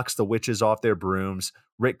 Rick knocks the witches off their brooms.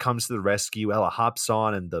 Rick comes to the rescue. Ella hops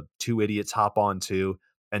on, and the two idiots hop on too.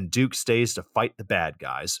 And Duke stays to fight the bad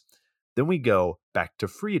guys. Then we go back to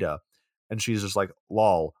Frida, and she's just like,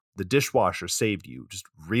 "Lol, the dishwasher saved you." Just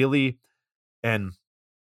really? And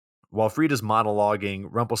while Frida's monologuing,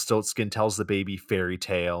 Rumpelstiltskin tells the baby fairy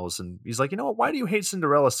tales, and he's like, "You know what? Why do you hate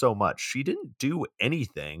Cinderella so much? She didn't do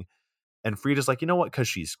anything." And Frida's like, "You know what? Because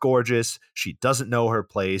she's gorgeous. She doesn't know her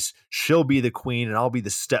place. She'll be the queen, and I'll be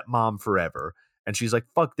the stepmom forever." And she's like,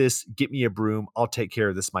 "Fuck this. Get me a broom. I'll take care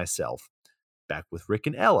of this myself." Back with Rick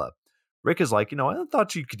and Ella. Rick is like, "I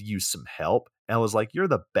thought you could use some help." Ella's like, "You're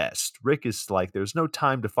the best." Rick is like, "There's no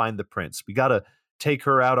time to find the prince. We got to take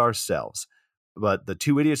her out ourselves." But the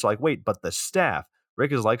two idiots are like, "Wait, but the staff."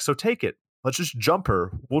 Rick is like, "So take it. Let's just jump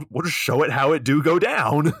her. We'll just show it how it do go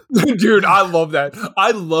down." Dude, I love that. I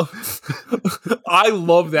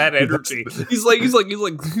love that energy. He's like,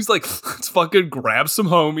 let's fucking grab some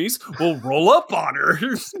homies. We'll roll up on her.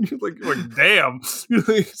 You're like, damn.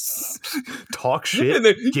 Talk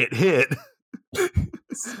shit, get hit.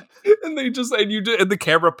 And the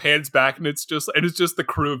camera pans back, and it's just the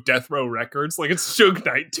crew of Death Row Records, like it's Suge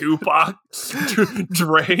Knight, Tupac,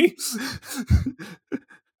 Dre.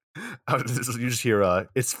 You just hear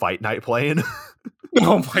 "It's Fight Night" playing.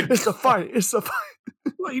 Oh my god! It's a fight.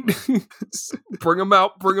 Bring them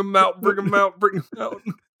out.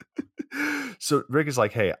 So Rick is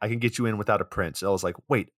like, "Hey, I can get you in without a prince." Ella's like,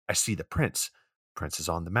 "Wait, I see the prince. Prince is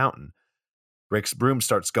on the mountain." Rick's broom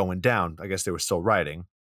starts going down. I guess they were still riding.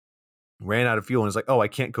 Ran out of fuel and is like, "Oh, I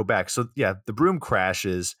can't go back." So yeah, the broom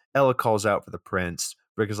crashes. Ella calls out for the prince.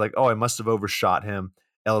 Rick is like, "Oh, I must have overshot him."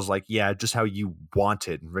 Ella's like, "Yeah, just how you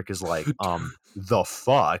wanted." And Rick is like, the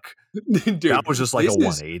fuck? Dude, that was just like a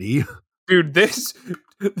 180. Dude,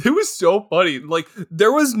 it was so funny. Like,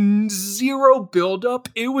 there was zero buildup.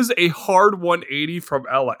 It was a hard 180 from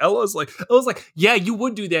Ella. Ella's like, yeah, you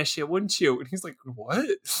would do that shit, wouldn't you? And he's like, what?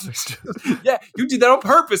 Yeah, you did that on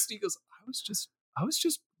purpose. And he goes, I was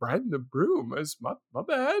just riding the broom. It's my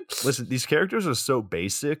bad. Listen, these characters are so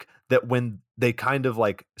basic that when they kind of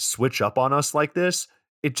like switch up on us like this,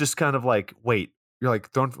 it just kind of like, wait, you're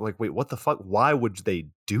like thrown like, wait, what the fuck? Why would they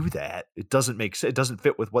do that? It doesn't make sense. It doesn't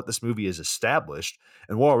fit with what this movie is established.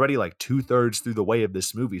 And we're already like 2/3 through the way of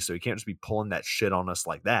this movie. So you can't just be pulling that shit on us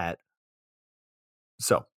like that.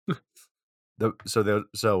 So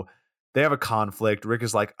so they have a conflict. Rick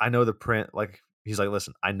is like, I know the prince. Like, he's like,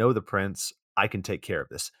 listen, I know the prince. I can take care of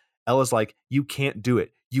this. Ella's like, you can't do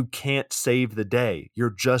it. You can't save the day.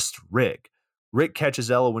 You're just Rick. Rick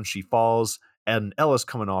catches Ella when she falls, and Ella's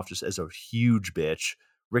coming off just as a huge bitch.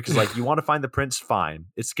 Rick is like, you want to find the prince? Fine.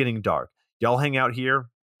 It's getting dark. Y'all hang out here.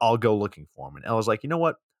 I'll go looking for him. And Ella's like, you know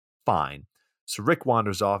what? Fine. So Rick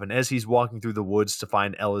wanders off, and as he's walking through the woods to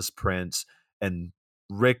find Ella's prince, and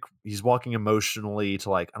Rick, he's walking emotionally to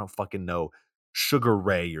like, I don't fucking know, Sugar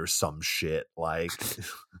Ray or some shit. Like,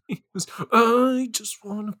 I just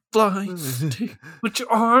want to fly. Put your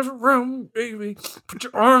arms around me, baby. Put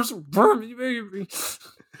your arms around me, baby.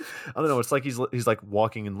 I don't know. It's like he's like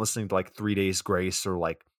walking and listening to like 3 Days Grace or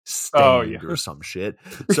like Stained or some shit.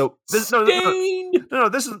 So this no,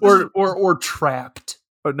 this is or Trapped.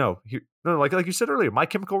 But no, like you said earlier, My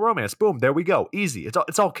Chemical Romance. Boom, there we go. Easy.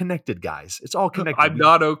 It's all connected, guys. It's all connected. I'm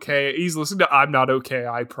not okay. He's listening to I'm Not Okay,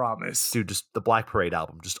 I promise. Dude, just the Black Parade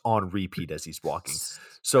album, just on repeat as he's walking.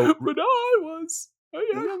 So, but I was a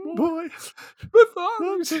young boy.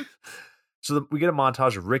 So we get a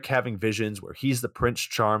montage of Rick having visions where he's the Prince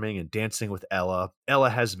Charming and dancing with Ella.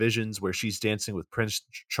 Ella has visions where she's dancing with Prince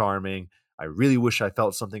Charming. I really wish I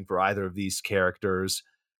felt something for either of these characters.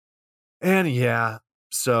 And yeah,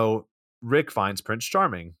 so Rick finds Prince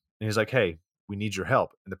Charming and he's like, hey, we need your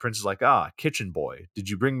help. And the prince is like, kitchen boy, did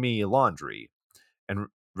you bring me laundry? And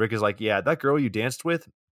Rick is like, yeah, that girl you danced with,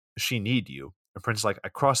 she need you. And Prince is like, I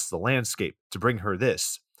crossed the landscape to bring her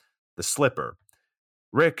this, the slipper.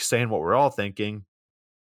 Rick saying what we're all thinking,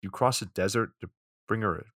 you cross a desert to bring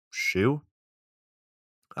her a shoe?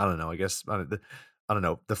 I don't know. I guess I don't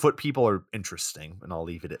know. The foot people are interesting, and I'll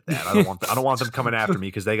leave it at that. I don't want them coming after me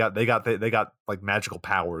because they got like magical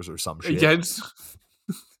powers or some shit. Yes.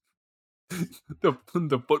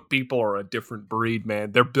 The foot people are a different breed,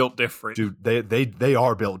 man. They're built different, dude. They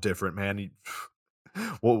are built different, man.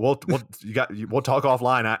 We'll talk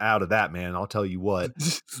offline out of that, man. I'll tell you what.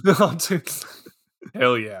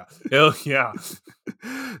 Hell yeah.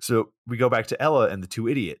 So we go back to Ella and the two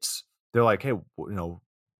idiots. They're like, hey,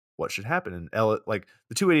 what should happen? And Ella, like,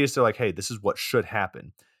 the two idiots, they're like, hey, this is what should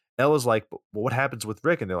happen. Ella's like, but what happens with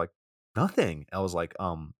Rick? And they're like, nothing. Ella's like,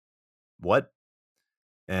 what?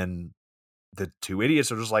 And the two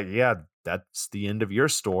idiots are just like, yeah, that's the end of your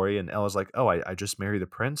story. And Ella's like, oh, I just married the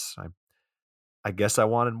prince. I guess I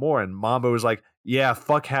wanted more. And Mambo was like, yeah,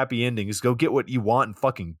 fuck happy endings. Go get what you want and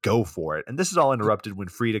fucking go for it. And this is all interrupted when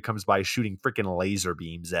Frida comes by shooting freaking laser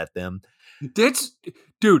beams at them.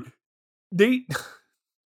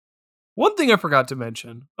 One thing I forgot to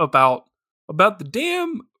mention about the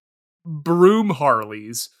damn broom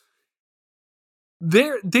Harleys,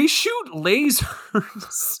 they shoot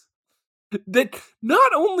lasers. That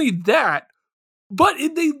not only that, but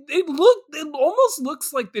it almost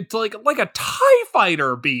looks like it's like a TIE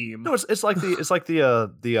fighter beam. No, it's like the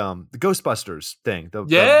Ghostbusters thing.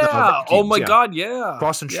 Oh my god, yeah,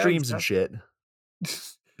 crossing streams and shit.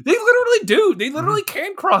 They literally do. They literally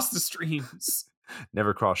can cross the streams.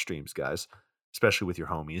 Never cross streams, guys, especially with your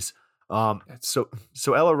homies. So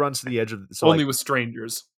Ella runs to the edge of with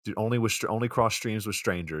strangers. Dude, only cross streams with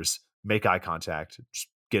strangers. Make eye contact. Just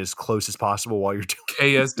get as close as possible while you're doing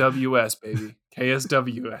KSWS, baby.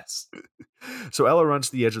 KSWS. So Ella runs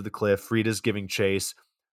to the edge of the cliff. Frida's giving chase.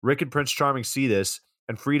 Rick and Prince Charming see this,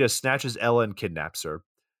 and Frida snatches Ella and kidnaps her.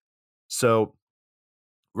 So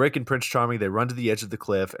Rick and Prince Charming, they run to the edge of the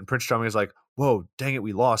cliff, and Prince Charming is like, whoa, dang it,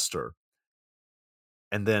 we lost her.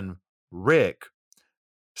 And then Rick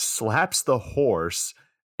slaps the horse,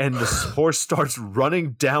 and the horse starts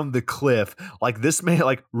running down the cliff. Like this man,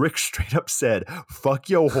 like Rick straight up said, fuck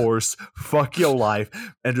your horse, fuck your life,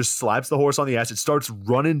 and just slaps the horse on the ass. It starts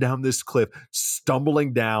running down this cliff,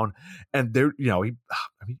 stumbling down. And there,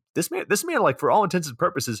 this man, like for all intents and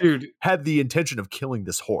purposes, dude, had the intention of killing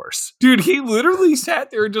this horse. Dude, he literally sat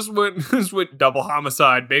there and just went double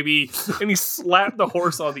homicide, baby. And he slapped the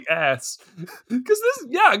horse on the ass. Because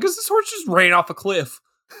this horse just ran off a cliff.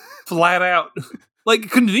 Flat out. Like,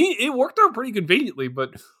 it worked out pretty conveniently,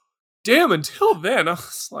 but damn, until then, I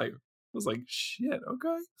was like, shit,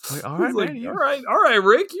 okay. Like, all I was right, like, man, all right,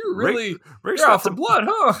 Rick, Rick's you're got out for some blood,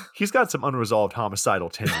 huh? he's got some unresolved homicidal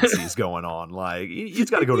tendencies going on. Like he's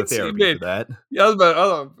got to go to He therapy did. for that.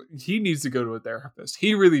 Yeah, he needs to go to a therapist.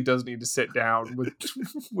 He really does need to sit down with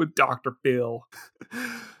with Dr. Phil.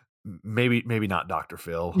 Maybe not Dr.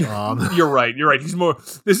 Phil. You're right.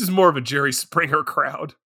 This is more of a Jerry Springer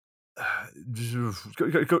crowd.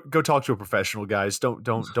 Go talk to a professional, guys.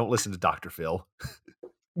 Don't listen to Dr. Phil.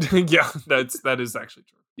 Yeah, that is actually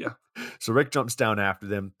true. Yeah. So Rick jumps down after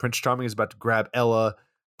them. Prince Charming is about to grab Ella,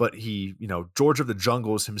 but he, George of the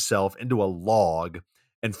Jungles himself into a log,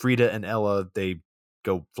 and Frida and Ella, they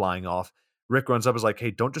go flying off. Rick runs up, is like,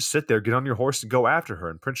 hey, don't just sit there, get on your horse and go after her.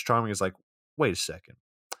 And Prince Charming is like, wait a second.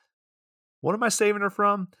 What am I saving her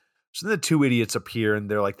from? So then the two idiots appear, and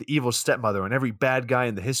they're like, the evil stepmother, and every bad guy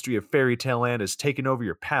in the history of fairytale land has taken over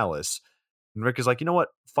your palace. And Rick is like, you know what?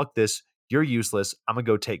 Fuck this. You're useless. I'm going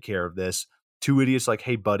to go take care of this. Two idiots like,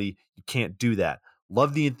 hey, buddy, you can't do that.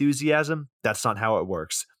 Love the enthusiasm? That's not how it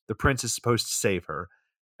works. The prince is supposed to save her.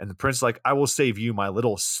 And the prince is like, I will save you, my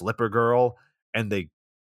little slipper girl. And he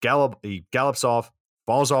gallops off,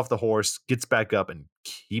 falls off the horse, gets back up, and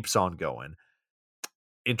keeps on going.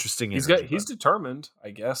 Interesting energy. He's determined,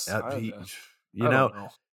 I guess. I don't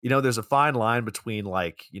know. There's a fine line between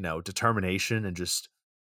determination and just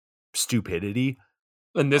stupidity.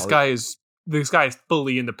 And this guy is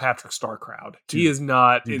fully in the Patrick Star crowd. He is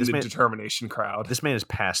not in the determination crowd. This man is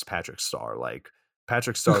past Patrick Star. Like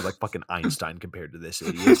Patrick Star is like fucking Einstein compared to this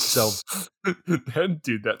idiot. So,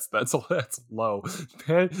 dude, that's low.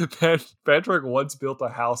 Patrick once built a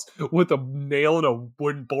house with a nail and a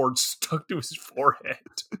wooden board stuck to his forehead.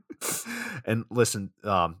 And listen,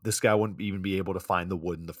 this guy wouldn't even be able to find the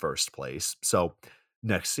wood in the first place. So,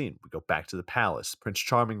 next scene, we go back to the palace. Prince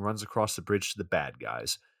Charming runs across the bridge to the bad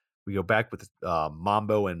guys. We go back with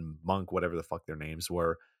Mambo and Monk, whatever the fuck their names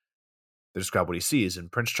were. They describe what he sees, and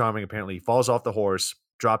Prince Charming apparently falls off the horse,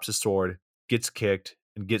 drops his sword, gets kicked,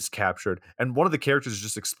 and gets captured. And one of the characters is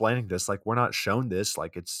just explaining this, like, we're not shown this.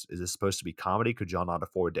 Like, is this supposed to be comedy? Could y'all not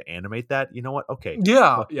afford to animate that? You know what? Okay.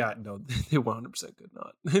 Yeah, no, they 100% could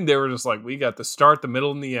not. And they were just like, we got the start, the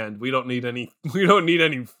middle, and the end. We don't need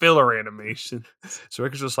any filler animation. So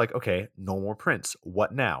Rick is just like, okay, no more Prince.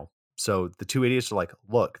 What now? So the two idiots are like,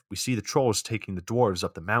 look, we see the trolls taking the dwarves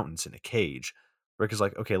up the mountains in a cage. Rick is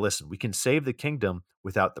like, okay, listen, we can save the kingdom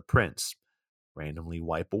without the prince. Randomly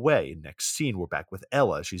wipe away. Next scene, we're back with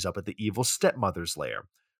Ella. She's up at the evil stepmother's lair.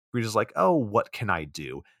 Frida's like, oh, what can I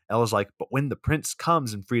do? Ella's like, but when the prince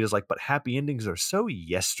comes, and Frida's like, but happy endings are so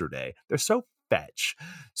yesterday. They're so fetch.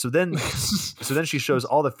 So then she shows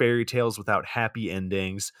all the fairy tales without happy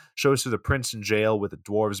endings, shows her the prince in jail with the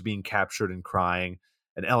dwarves being captured and crying.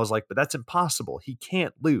 And Ella's like, but that's impossible. He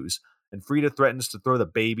can't lose. And Frida threatens to throw the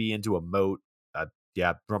baby into a moat.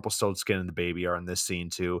 Rumpelstiltskin and the baby are in this scene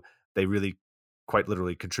too. They really quite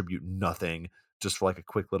literally contribute nothing, just for like a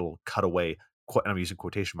quick little cutaway. I'm using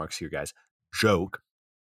quotation marks here, guys. Joke.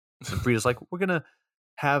 And Frida's like, we're going to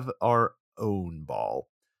have our own ball.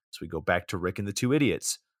 So we go back to Rick and the two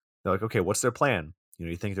idiots. They're like, okay, what's their plan?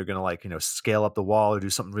 You think they're going to scale up the wall or do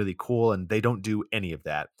something really cool. And they don't do any of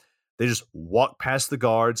that. They just walk past the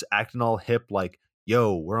guards, acting all hip like,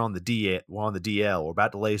 yo, we're on the DL. We're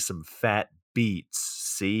about to lay some fat beats.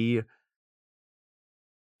 See?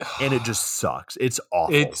 And it just sucks. It's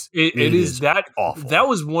awful. It is that awful. That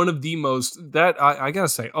was one of the most, that I gotta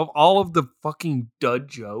say, of all of the fucking dud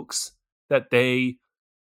jokes that they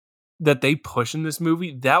push in this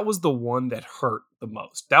movie, that was the one that hurt the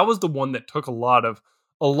most. That was the one that took a lot of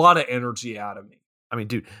energy out of me. I mean,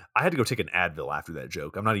 dude, I had to go take an Advil after that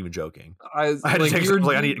joke. I'm not even joking. I had to take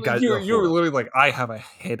something. You were literally like, I have a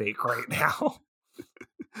headache right now.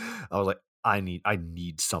 I was like, I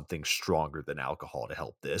need something stronger than alcohol to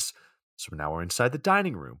help this. So now we're inside the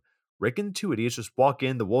dining room. Rick and the two idiots just walk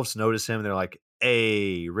in. The wolves notice him. And they're like,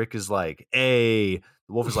 hey. Rick is like, hey.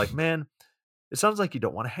 The wolf is like, man, it sounds like you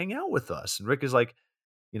don't want to hang out with us. And Rick is like,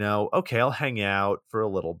 okay, I'll hang out for a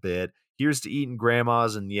little bit. Here's to eating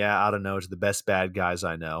grandmas and I don't know, to the best bad guys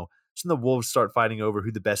I know. So then the wolves start fighting over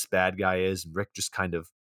who the best bad guy is, and Rick just kind of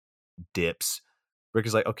dips. Rick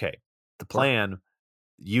is like, okay, the plan,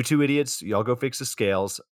 you two idiots, y'all go fix the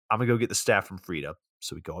scales. I'm going to go get the staff from Frida.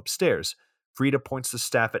 So we go upstairs. Frida points the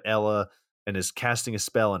staff at Ella and is casting a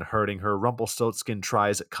spell and hurting her. Rumpelstiltskin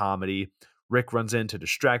tries at comedy. Rick runs in to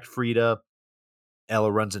distract Frida.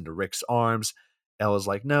 Ella runs into Rick's arms. Ella's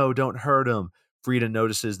like, no, don't hurt him. Frida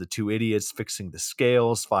notices the two idiots fixing the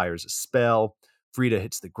scales, fires a spell. Frida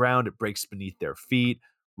hits the ground. It breaks beneath their feet.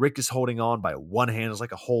 Rick is holding on by one hand. It's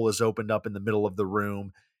like a hole is opened up in the middle of the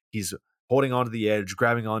room. He's holding onto the edge,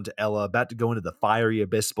 grabbing onto Ella, about to go into the fiery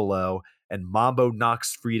abyss below. And Mambo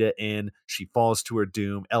knocks Frida in. She falls to her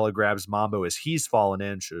doom. Ella grabs Mambo as he's falling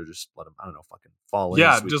in. Should have just let him, I don't know, fucking fall in.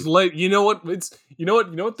 Yeah, just let you know what it's you know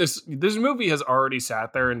what this movie has already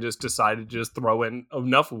sat there and just decided to just throw in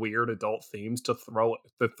enough weird adult themes to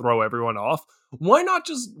throw everyone off. Why not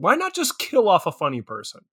just kill off a funny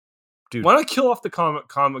person? Dude, why not kill off the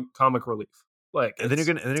comic relief? Like, and then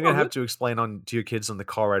you're gonna have to explain to your kids on the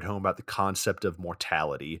car ride home about the concept of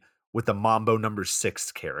mortality with the Mambo number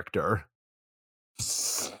 6 character.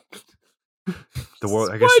 The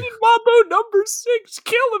world, I guess. Why did Mambo number 6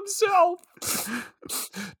 kill himself?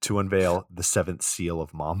 To unveil the 7th seal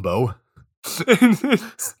of Mambo.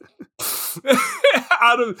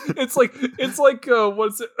 It's like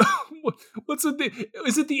what's it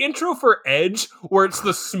is it the intro for Edge where it's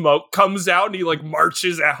the smoke comes out and he like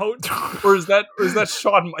marches out, or is that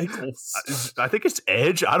Shawn Michaels? I think it's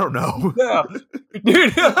Edge. I don't know. Yeah,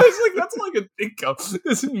 dude, I was like, that's all I could think of.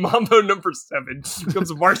 This is Mambo number 7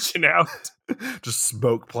 comes marching out. Just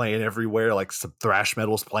smoke playing everywhere, like some thrash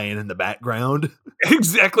metals playing in the background.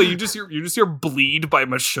 Exactly. You just hear Bleed by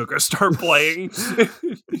Meshuggah start playing.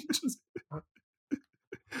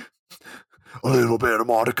 A little bit of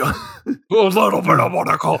Monica. A little bit of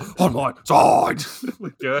Monica on my side.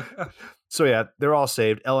 Yeah. So yeah, they're all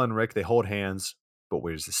saved. Ella and Rick, they hold hands, but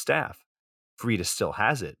where's the staff? Frida still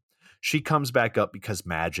has it. She comes back up because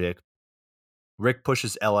magic. Rick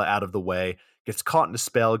pushes Ella out of the way, gets caught in a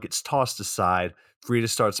spell, gets tossed aside. Frida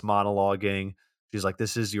starts monologuing. She's like,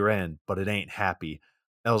 this is your end, but it ain't happy.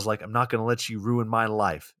 Ella's like, I'm not going to let you ruin my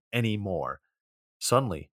life anymore.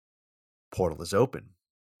 Suddenly, portal is open.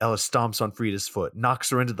 Ella stomps on Frida's foot, knocks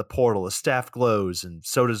her into the portal. The staff glows, and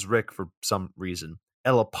so does Rick for some reason.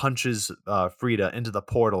 Ella punches Frida into the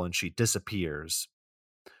portal, and she disappears.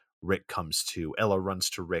 Rick comes to. Ella runs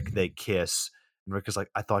to Rick. They kiss. And Rick is like,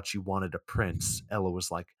 I thought you wanted a prince. Ella was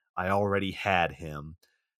like, I already had him.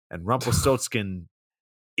 And Rumpelstiltskin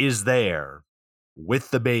is there with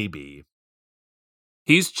the baby.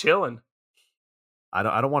 He's chilling. I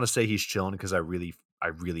don't want to say he's chilling because I really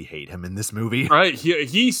hate him in this movie. Right?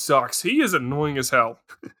 He sucks. He is annoying as hell.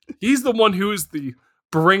 He's the one who is the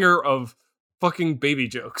bringer of fucking baby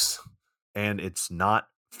jokes. And it's not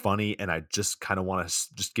funny, and I just kind of want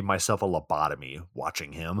to just give myself a lobotomy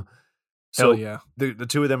watching him. So hell yeah. The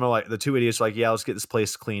two of them are like, the two idiots are like, yeah, let's get this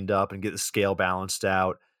place cleaned up and get the scale balanced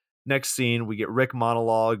out. Next scene, we get Rick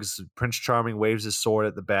monologues. Prince Charming waves his sword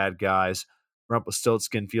at the bad guys.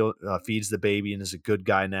 Rumpelstiltskin feeds the baby and is a good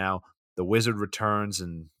guy now. The wizard returns,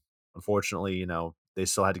 and unfortunately, they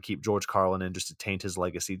still had to keep George Carlin in just to taint his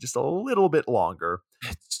legacy just a little bit longer.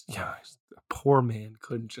 A poor man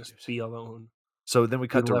couldn't just be alone. So then we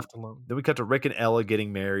cut to left alone. Then we cut to Rick and Ella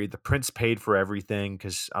getting married. The prince paid for everything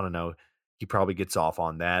because I don't know, he probably gets off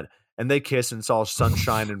on that. And they kiss, and it's all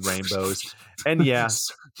sunshine and rainbows. And yeah,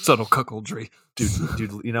 subtle cuckoldry, dude.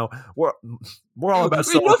 We're all about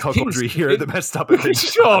subtle cuckoldry here at the Best Up at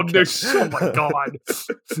Oh my god!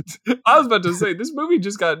 I was about to say this movie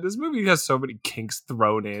has so many kinks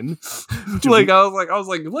thrown in. Dude, I was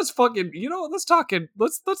like, let's fucking let's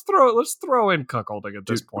throw in cuckolding at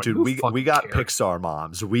this point. Dude, we got Pixar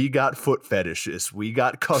moms, we got foot fetishes, we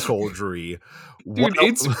got cuckoldry.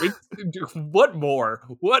 Dude, what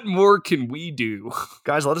more can we do?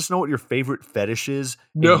 Guys, let us know what your favorite fetishes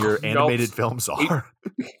in your animated films are.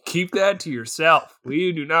 Keep that to yourself.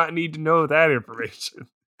 We do not need to know that information.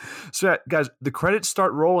 So, guys, the credits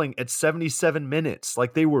start rolling at 77 minutes.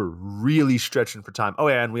 Like, they were really stretching for time. Oh,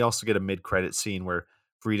 yeah, and we also get a mid-credit scene where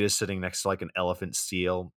Frida is sitting next to, like, an elephant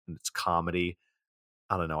seal, and it's comedy.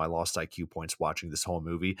 I don't know. I lost IQ points watching this whole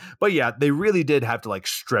movie. But, yeah, they really did have to, like,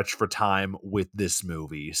 stretch for time with this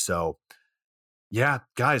movie. So, yeah,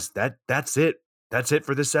 guys, that's it. That's it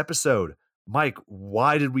for this episode. Mike,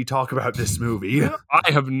 why did we talk about this movie?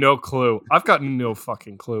 I have no clue. I've got no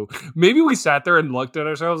fucking clue. Maybe we sat there and looked at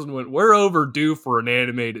ourselves and went, "We're overdue for an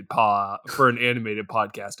animated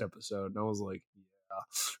podcast episode." And I was like,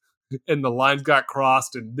 "Yeah." And the lines got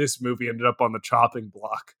crossed, and this movie ended up on the chopping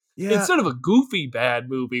block. Yeah. Instead of a goofy bad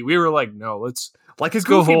movie, we were like, "No, let's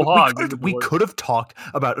go whole hog." We could have talked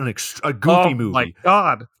about a goofy movie. Oh my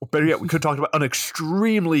god! Better yet, we could have talked about an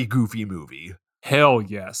extremely goofy movie. Hell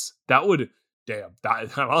yes. That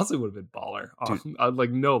honestly would have been baller. I'd like,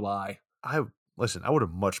 no lie. I would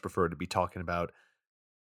have much preferred to be talking about,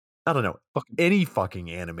 I don't know, any fucking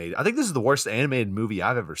animated. I think this is the worst animated movie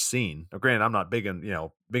I've ever seen. Now, granted, I'm not big into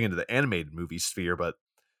the animated movie sphere, but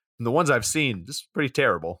the ones I've seen, this is pretty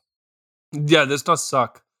terrible. Yeah, this does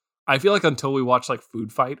suck. I feel like until we watch like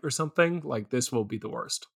Food Fight or something, like this will be the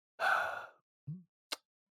worst.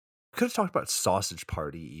 could have talked about Sausage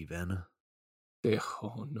Party even.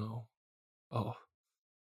 Oh no. Oh.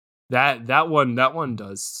 That one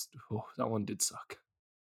does. Oh, that one did suck.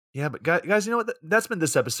 Yeah, but guys, you know what? That's been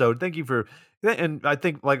this episode. Thank you for, and I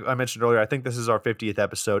think, like I mentioned earlier, I think this is our 50th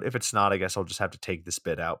episode. If it's not, I guess I'll just have to take this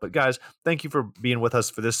bit out. But guys, thank you for being with us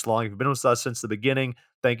for this long. If you've been with us since the beginning,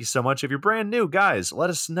 thank you so much. If you're brand new, guys, let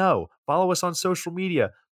us know. Follow us on social media.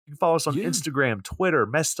 You can follow us on Yeah. Instagram, Twitter,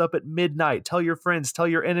 Messed Up at Midnight. Tell your friends, tell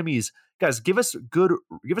your enemies. Guys, give us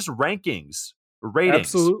rankings, ratings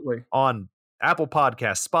Absolutely. on Apple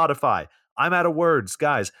Podcasts, Spotify. I'm out of words,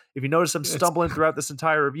 guys. If you notice I'm stumbling throughout this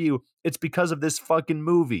entire review, it's because of this fucking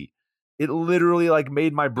movie. It literally like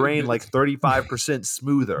made my brain like 35%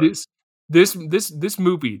 smoother. This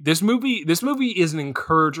movie is an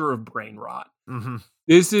encourager of brain rot. Mm-hmm.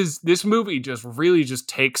 This movie just really just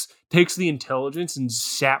takes the intelligence and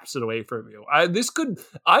saps it away from you.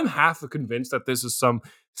 I'm half convinced that this is some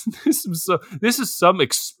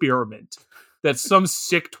experiment that some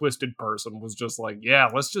sick twisted person was just like, yeah,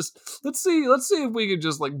 let's see if we can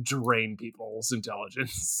just like drain people's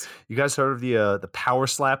intelligence. You guys heard of the Power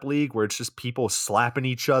Slap League, where it's just people slapping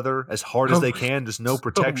each other as hard as they can, just no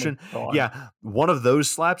protection? Oh yeah, one of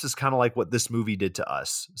those slaps is kind of like what this movie did to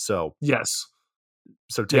us. So yes.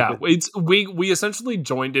 So we essentially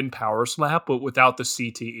joined in Power Slap, but without the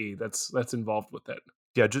CTE that's involved with it.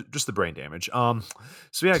 Yeah, just the brain damage.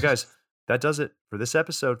 So yeah, guys, that does it for this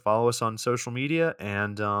episode. Follow us on social media,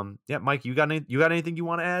 and yeah, Mike, you got anything you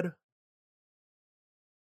want to add?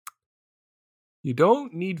 You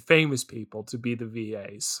don't need famous people to be the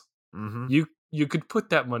VAs. Mm-hmm. You could put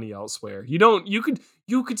that money elsewhere. You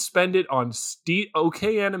could spend it on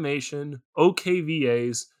okay animation, okay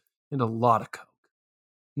VAs, and a lot of coke.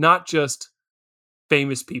 Not just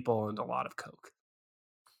famous people and a lot of coke.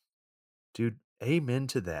 Dude, amen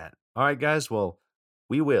to that. All right, guys. Well,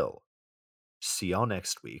 we will see y'all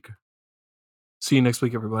next week. See you next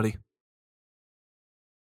week, everybody.